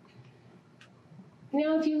here.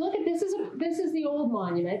 Now, if you look at this is the old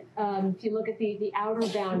monument. If you look at the outer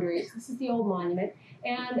boundaries, this is the old monument,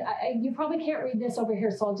 and you probably can't read this over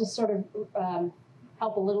here, so I'll just sort of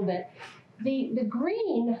help a little bit. The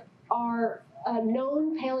green are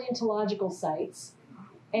known paleontological sites,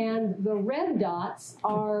 and the red dots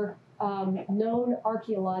are known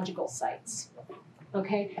archaeological sites.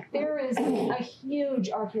 Okay, there is a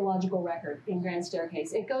huge archaeological record in Grand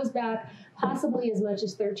Staircase. It goes back possibly as much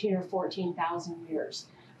as 13 or 14,000 years.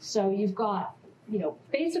 So you've got,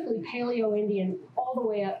 basically Paleo-Indian all the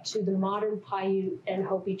way up to the modern Paiute and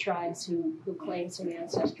Hopi tribes who claim some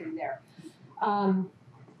ancestry there.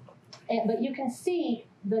 But you can see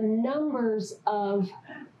the numbers of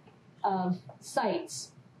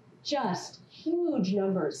sites, just huge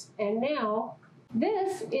numbers. And now,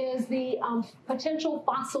 this is the potential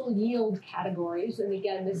fossil yield categories. And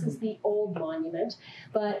again, this is the old monument,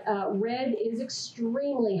 but red is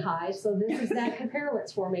extremely high. So this is that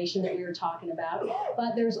Kaperowitz formation that we were talking about.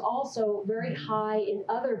 But there's also very high in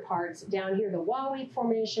other parts down here, the Wawik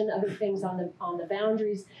formation, other things on the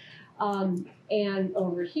boundaries, and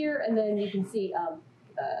over here. And then you can see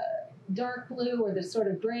dark blue, or the sort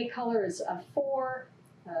of gray color, is a 4.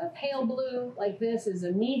 Pale blue, like this, is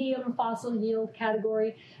a medium fossil yield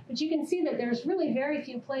category. But you can see that there's really very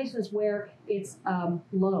few places where it's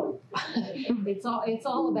low. It's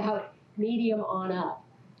all about medium on up.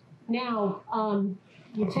 Now,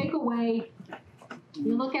 you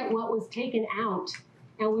look at what was taken out,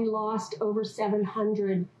 and we lost over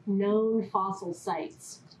 700 known fossil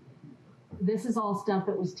sites. This is all stuff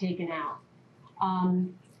that was taken out.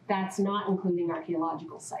 That's not including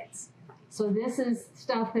archaeological sites. So this is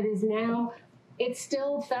stuff that is now, it's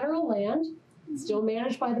still federal land, it's still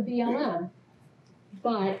managed by the BLM,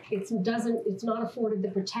 but it's not afforded the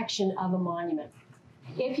protection of a monument.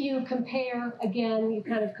 If you compare, again, you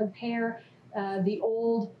kind of compare the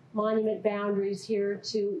old monument boundaries here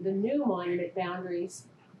to the new monument boundaries.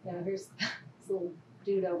 Here's this little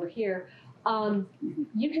dude over here.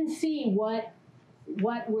 You can see what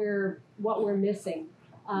we're missing.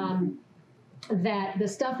 That the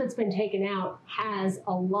stuff that's been taken out has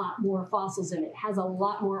a lot more fossils in it, has a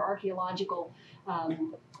lot more archaeological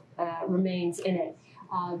remains in it.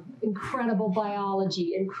 Incredible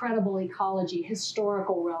biology, incredible ecology,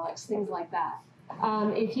 historical relics, things like that.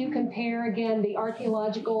 If you compare, again, the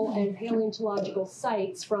archaeological and paleontological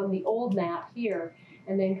sites from the old map here,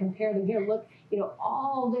 and then compare them here, look,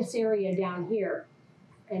 all this area down here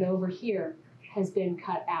and over here has been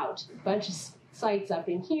cut out. A bunch of sites up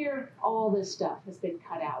in here, all this stuff has been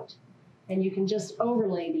cut out. And you can just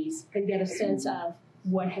overlay these and get a sense of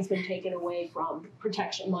what has been taken away from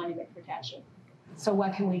protection, monument protection. So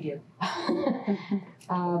what can we do?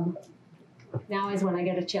 Now is when I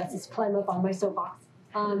get a chance to climb up on my soapbox.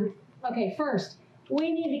 Okay, first,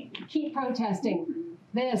 we need to keep protesting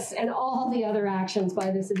this and all the other actions by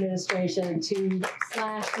this administration to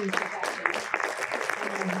slash these protections.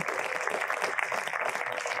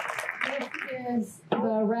 Is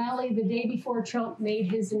the rally the day before Trump made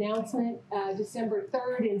his announcement, December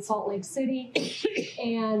 3rd in Salt Lake City.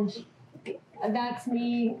 And that's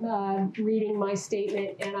me reading my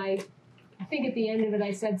statement. And I think at the end of it,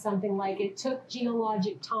 I said something like, it took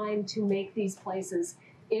geologic time to make these places.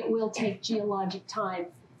 It will take geologic time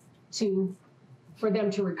for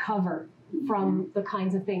them to recover from the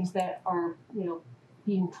kinds of things that are,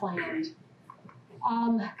 being planned.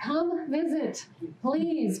 Come visit,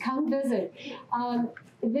 please come visit.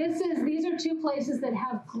 These are two places that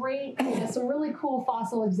have great, some really cool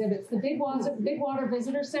fossil exhibits. The Big Water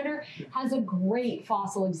Visitor Center has a great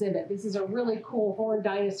fossil exhibit. This is a really cool horned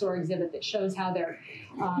dinosaur exhibit that shows how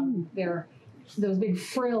those big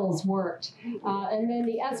frills worked. And then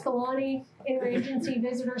the Escalante Interagency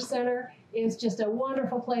Visitor Center is just a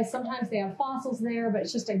wonderful place. Sometimes they have fossils there, but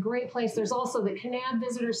it's just a great place. There's also the Kanab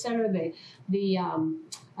Visitor Center, the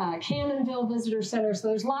Cannonville Visitor Center. So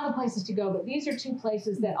there's a lot of places to go, but these are two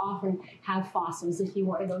places that often have fossils if you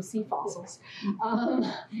want to go see fossils.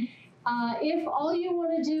 If all you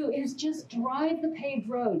want to do is just drive the paved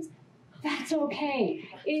roads, that's okay.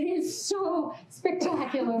 It is so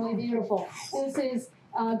spectacularly beautiful. This is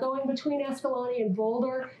going between Escalante and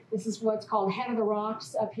Boulder. This is what's called Head of the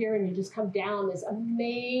Rocks up here, and you just come down this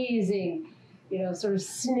amazing, sort of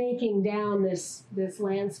snaking down this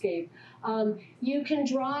landscape. You can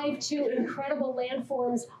drive to incredible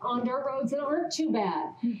landforms on dirt roads that aren't too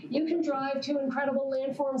bad. You can drive to incredible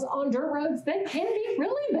landforms on dirt roads that can be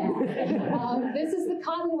really bad. This is the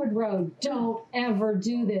Cottonwood Road. Don't ever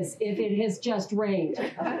do this if it has just rained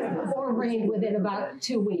or rained within about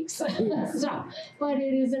 2 weeks. But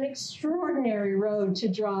it is an extraordinary road to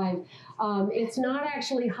drive. It's not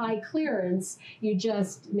actually high clearance. You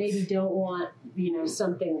just maybe don't want,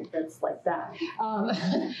 something that's like that.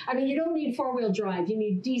 I mean, you don't need four-wheel drive. You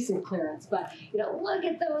need decent clearance. But, look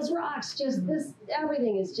at those rocks. Just this,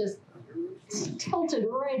 everything is just tilted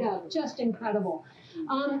right up. Just incredible.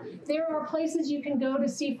 There are places you can go to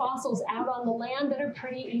see fossils out on the land that are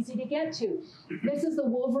pretty easy to get to. This is the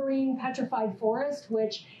Wolverine Petrified Forest,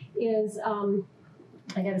 which is,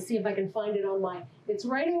 I got to see if I can find it on it's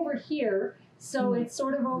right over here. So it's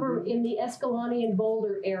sort of over in the Escalante and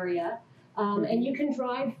Boulder area. And you can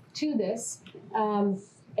drive to this.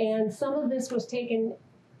 And some of this was taken,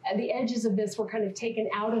 the edges of this were kind of taken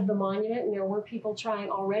out of the monument, and there were people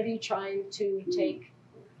already trying to take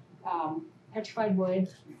petrified wood.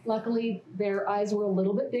 Luckily, their eyes were a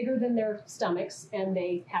little bit bigger than their stomachs, and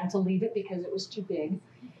they had to leave it because it was too big.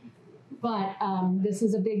 But this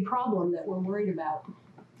is a big problem that we're worried about.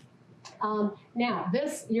 Now,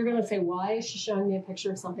 this, you're going to say, why is she showing me a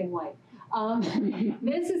picture of something white?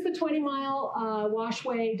 This is the 20-mile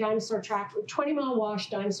washway dinosaur track, 20-mile wash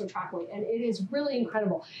dinosaur trackway, and it is really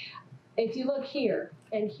incredible. If you look here,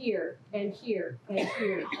 and here, and here, and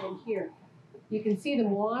here, and here, you can see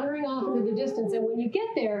them wandering off into the distance, and when you get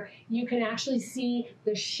there, you can actually see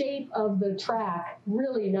the shape of the track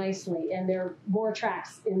really nicely, and there are more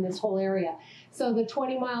tracks in this whole area. So the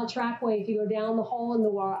 20-mile trackway, if you go down the hole in the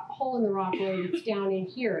rock road, it's down in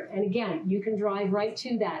here. And again, you can drive right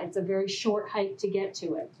to that. It's a very short hike to get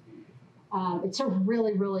to it. It's a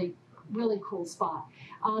really, really, really cool spot.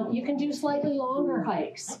 You can do slightly longer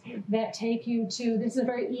hikes that take you to, this is a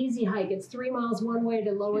very easy hike. It's 3 miles one way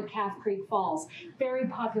to Lower Calf Creek Falls. Very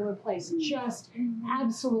popular place, just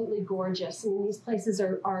absolutely gorgeous. I mean, these places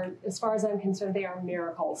are, as far as I'm concerned, they are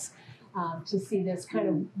miracles to see this kind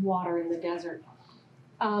of water in the desert.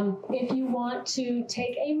 If you want to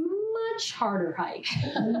take a much harder hike,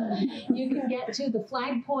 you can get to the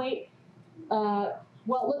Flag Point.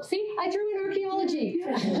 Well, look, see, I threw in archaeology.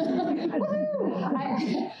 Woohoo!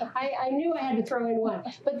 I knew I had to throw in one.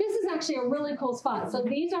 But this is actually a really cool spot. So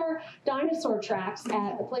these are dinosaur tracks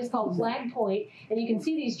at a place called Flag Point, and you can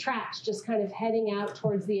see these tracks just kind of heading out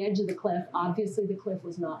towards the edge of the cliff. Obviously, the cliff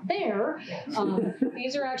was not there.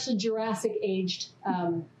 These are actually Jurassic-aged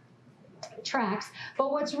tracks.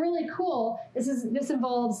 But what's really cool is this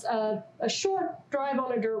involves a short drive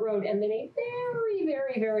on a dirt road and then a very,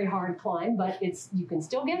 very, very hard climb, but you can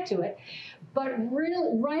still get to it. But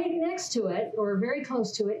really, right next to it, or very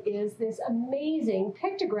close to it, is this amazing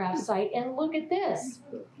pictograph site. And look at this.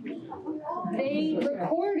 They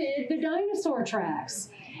recorded the dinosaur tracks.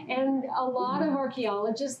 And a lot of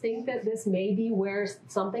archaeologists think that this may be where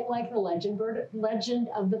something like the legend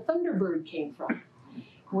of the Thunderbird came from,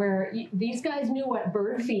 where these guys knew what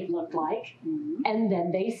bird feet looked like, and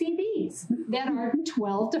then they see these that are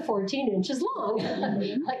 12 to 14 inches long.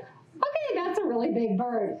 Like, okay, that's a really big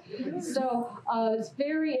bird. So it's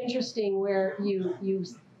very interesting where you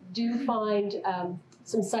do find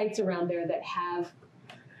some sites around there that have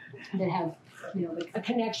a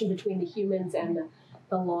connection between the humans and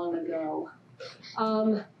the long ago.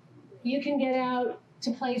 You can get out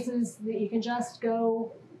to places that you can just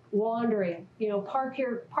go wandering. Park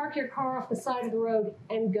your car off the side of the road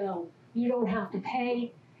and go. You don't have to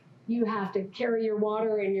pay. You have to carry your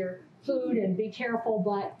water and your food and be careful,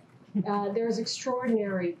 but there's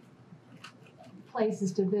extraordinary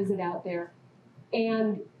places to visit out there.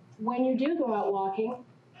 And when you do go out walking,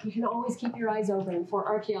 you can always keep your eyes open for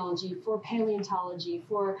archaeology, for paleontology,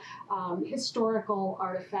 for historical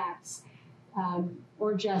artifacts,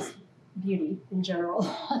 or just beauty in general.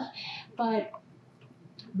 But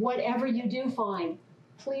whatever you do find,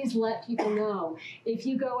 please let people know. If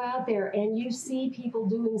you go out there and you see people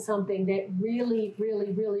doing something that really,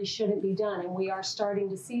 really, really shouldn't be done, and we are starting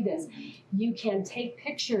to see this, you can take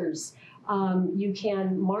pictures. You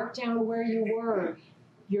can mark down where you were.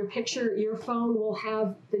 Your phone will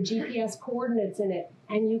have the GPS coordinates in it,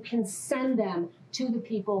 and you can send them to the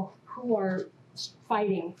people who are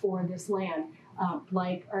fighting for this land,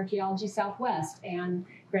 like Archaeology Southwest and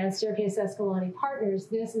Grand Staircase-Escalante Partners.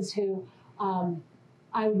 This is who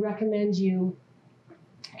I would recommend you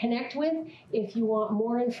connect with if you want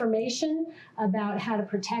more information about how to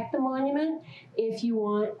protect the monument, if you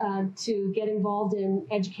want to get involved in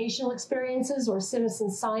educational experiences or citizen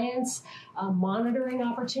science, monitoring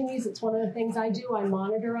opportunities. It's one of the things I do. I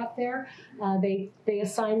monitor up there. They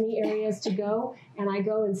assign me areas to go, and I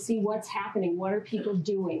go and see what's happening. What are people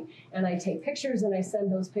doing? And I take pictures, and I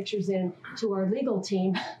send those pictures in to our legal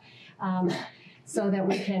team so that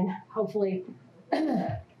we can hopefully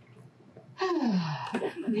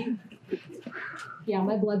Yeah,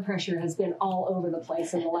 my blood pressure has been all over the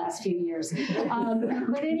place in the last few years.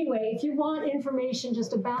 But anyway, if you want information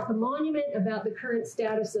just about the monument, about the current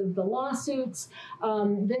status of the lawsuits,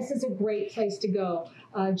 this is a great place to go.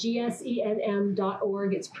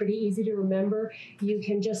 gsenm.org. It's pretty easy to remember. You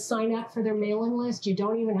can just sign up for their mailing list. You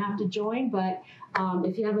don't even have to join, but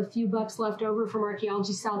if you have a few bucks left over from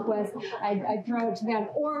Archaeology Southwest, I'd throw it to them.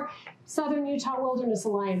 Or Southern Utah Wilderness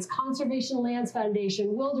Alliance, Conservation Lands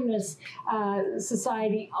Foundation, Wilderness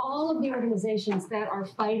Society, all of the organizations that are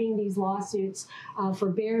fighting these lawsuits for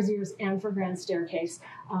Bears Ears and for Grand Staircase.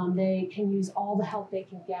 They can use all the help they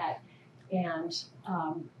can get. And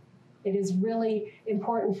it is really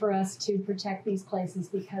important for us to protect these places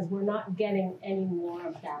because we're not getting any more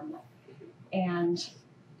of them. And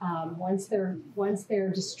once they're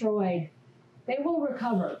destroyed, they will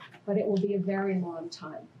recover, but it will be a very long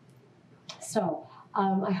time. So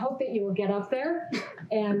I hope that you will get up there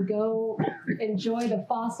and go enjoy the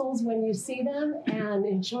fossils when you see them and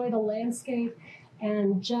enjoy the landscape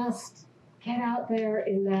and just get out there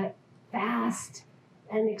in that vast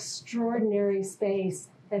and extraordinary space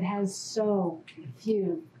that has so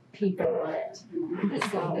few people on it.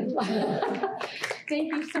 So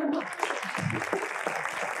thank you so much.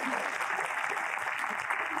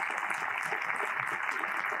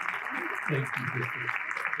 Thank you.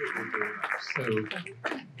 So, a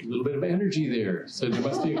little bit of energy there. So there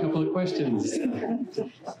must be a couple of questions.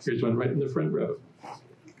 Here's one right in the front row.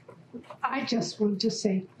 I just want to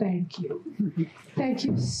say thank you. Thank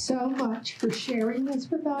you so much for sharing this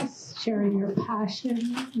with us, sharing your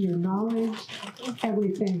passion, your knowledge,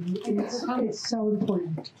 everything. It's so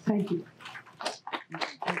important. Thank you.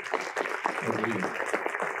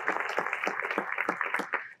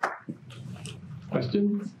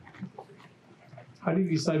 Questions? How do you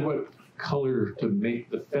decide what color to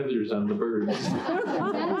make the feathers on the birds?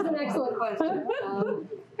 That is an excellent question.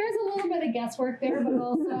 There's a little bit of guesswork there, but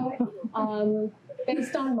also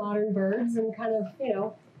based on modern birds and kind of,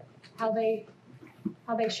 how they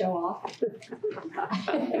show off.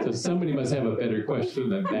 So somebody must have a better question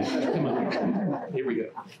than that. Come on, here we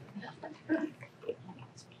go.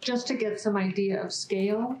 Just to get some idea of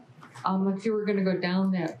scale, if you were going to go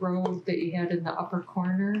down that road that you had in the upper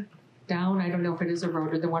corner, down, I don't know if it is a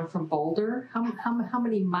road or the one from Boulder, how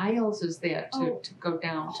many miles is that to go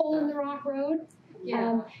down? Hole in the Rock Road?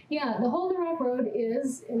 Yeah. The Hole in the Rock Road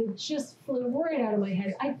is, and it just flew right out of my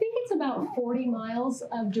head, I think it's about 40 miles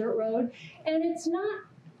of dirt road, and it's not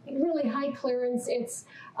really high clearance. It's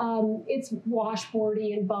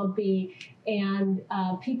washboardy and bumpy, and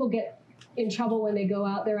people get in trouble when they go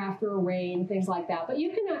out there after a rain, things like that. But you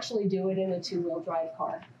can actually do it in a two-wheel drive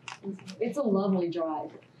car. It's a lovely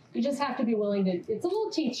drive. You just have to be willing to, it's a little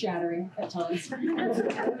teeth shattering at times.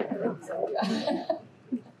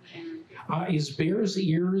 Is Bears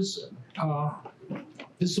Ears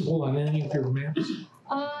visible on any of your maps?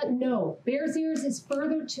 No, Bears Ears is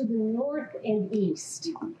further to the north and east.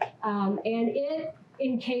 And it,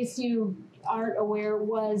 in case you aren't aware,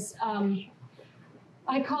 was,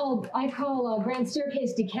 I call Grand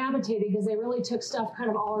Staircase decapitated because they really took stuff kind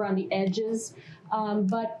of all around the edges.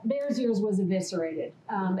 But Bears Ears was eviscerated,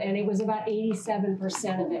 and it was about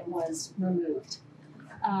 87% of it was removed.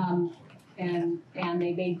 And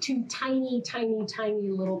they made two tiny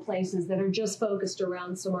little places that are just focused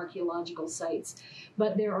around some archaeological sites.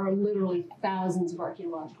 But there are literally thousands of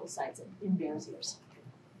archaeological sites in Bears Ears.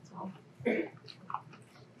 So,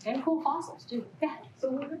 and cool fossils too. Yeah. So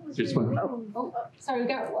when it was Just one. Sorry, we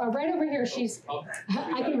got right over here.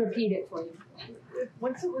 I can repeat it for you.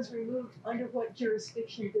 once it was removed, under what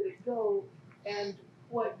jurisdiction did it go, and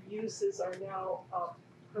what uses are now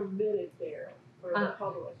permitted there for the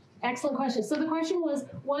public? Excellent question. So the question was,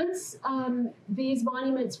 once these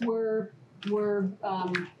monuments were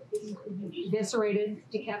eviscerated,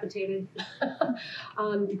 decapitated, not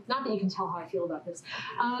that you can tell how I feel about this,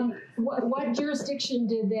 what jurisdiction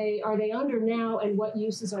are they under now, and what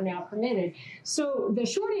uses are now permitted? So the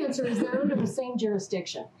short answer is they're under the same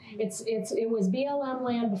jurisdiction. It was BLM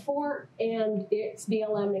land before, and it's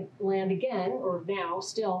BLM land again, or now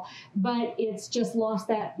still, but it's just lost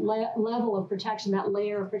that level of protection, that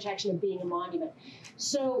layer of protection of being a monument.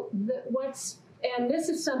 So and this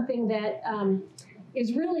is something that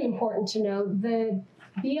is really important to know. The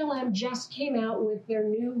BLM just came out with their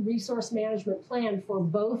new resource management plan for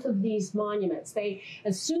both of these monuments.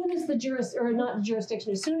 As soon as as soon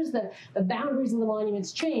as the boundaries of the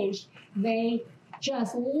monuments changed, they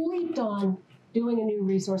just leaped on doing a new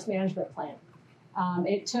resource management plan.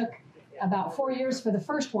 It took about 4 years for the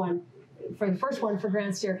first one for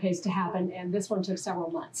Grand Staircase to happen, and this one took several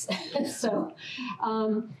months.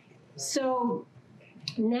 So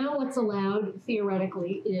Now what's allowed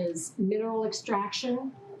theoretically is mineral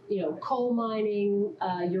extraction, coal mining,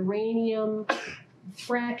 uranium,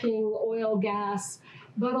 fracking, oil, gas,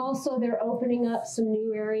 but also they're opening up some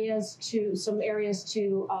areas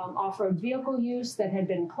to off-road vehicle use that had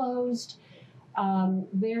been closed.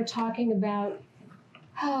 They're talking about,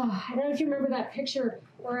 I don't know if you remember that picture,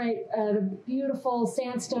 the beautiful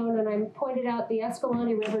sandstone, and I pointed out the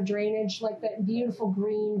Escalante River drainage, like that beautiful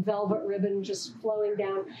green velvet ribbon just flowing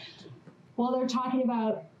down. Well, they're talking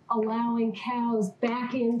about allowing cows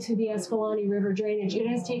back into the Escalante River drainage. It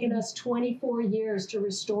has taken us 24 years to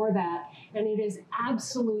restore that, and it is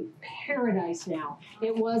absolute paradise now.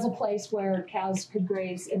 It was a place where cows could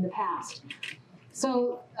graze in the past.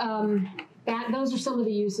 So those are some of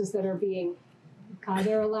the uses that are being,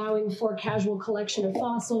 they're allowing for casual collection of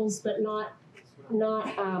fossils, but not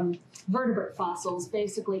vertebrate fossils,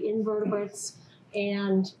 basically invertebrates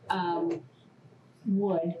and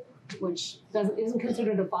wood, which isn't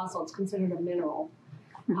considered a fossil, it's considered a mineral.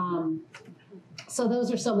 So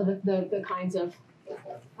those are some of the kinds of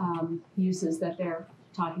uses that they're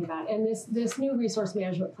talking about. And this new resource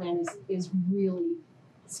management plan is really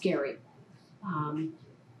scary.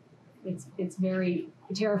 It's very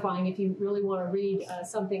terrifying. If you really want to read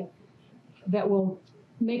something that will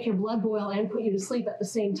make your blood boil and put you to sleep at the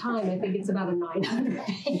same time, I think it's about a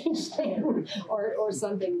 900-page thing or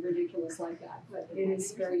something ridiculous like that. But it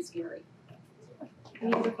is very scary.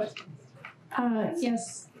 Any other questions?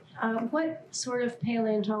 Yes. What sort of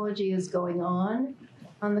paleontology is going on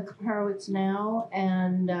the Kaparowitz now,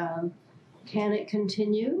 and can it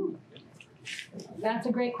continue? That's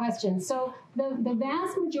a great question. So the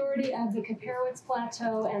vast majority of the Kaparowitz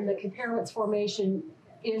Plateau and the Kaparowitz Formation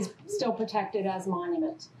is still protected as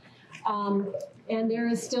monument. And there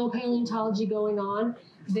is still paleontology going on.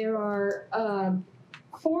 There are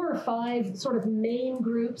 4 or 5 sort of main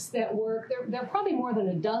groups that work. There are probably more than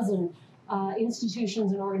a dozen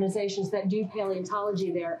institutions and organizations that do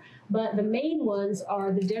paleontology there. But the main ones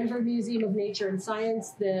are the Denver Museum of Nature and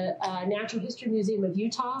Science, the Natural History Museum of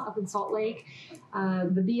Utah up in Salt Lake,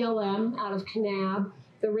 the BLM out of Kanab,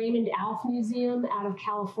 the Raymond Alf Museum out of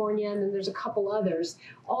California, and then there's a couple others.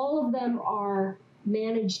 All of them are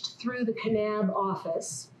managed through the Kanab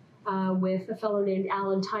office with a fellow named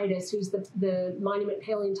Alan Titus, who's the monument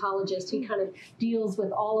paleontologist. He kind of deals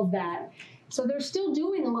with all of that. So they're still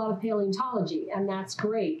doing a lot of paleontology, and that's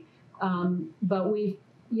great. But we've,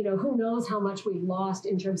 who knows how much we've lost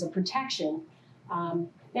in terms of protection.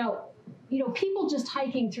 Now, people just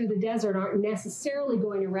hiking through the desert aren't necessarily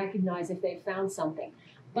going to recognize if they found something.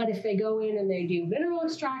 But if they go in and they do mineral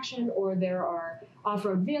extraction, or there are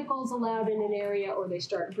off-road vehicles allowed in an area, or they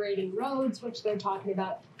start grading roads, which they're talking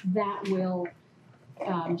about, that will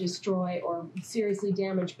destroy or seriously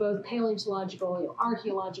damage both paleontological,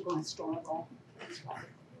 archaeological, historical.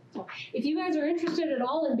 So if you guys are interested at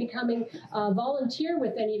all in becoming a volunteer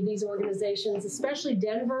with any of these organizations, especially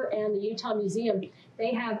Denver and the Utah Museum,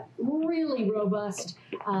 they have really robust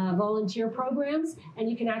volunteer programs, and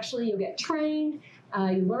you can you'll get trained,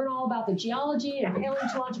 you learn all about the geology and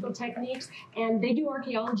paleontological techniques, and they do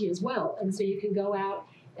archaeology as well, and so you can go out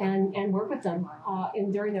and work with them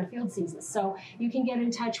during their field seasons. So you can get in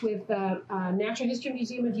touch with the Natural History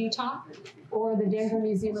Museum of Utah or the Denver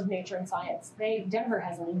Museum of Nature and Science. Denver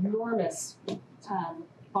has an enormous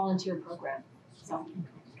volunteer program, so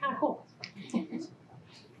kind of cool.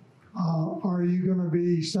 Are you going to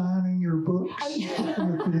be signing your books at the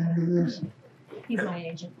end of this? He's my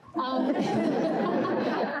agent.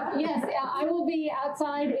 Yes, I will be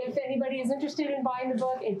outside if anybody is interested in buying the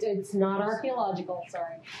book. It's not archaeological,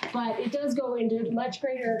 sorry. But it does go into much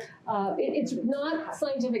greater, it's not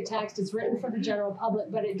scientific text, it's written for the general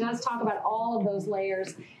public, but it does talk about all of those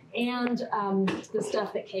layers and the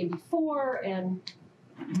stuff that came before. And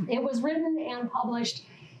it was written and published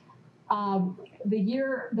the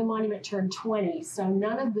year the monument turned 20, so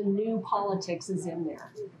none of the new politics is in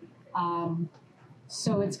there.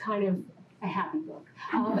 So it's kind of a happy book.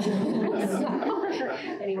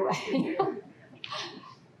 Anyway.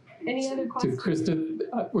 Any other questions? To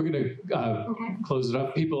Christa, we're going to close it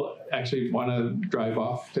up. People actually want to drive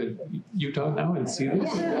off to Utah now and see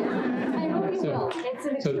this. Yeah. I hope you will. It's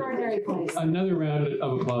an extraordinary place. Another round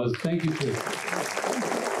of applause. Thank you,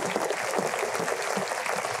 Christa.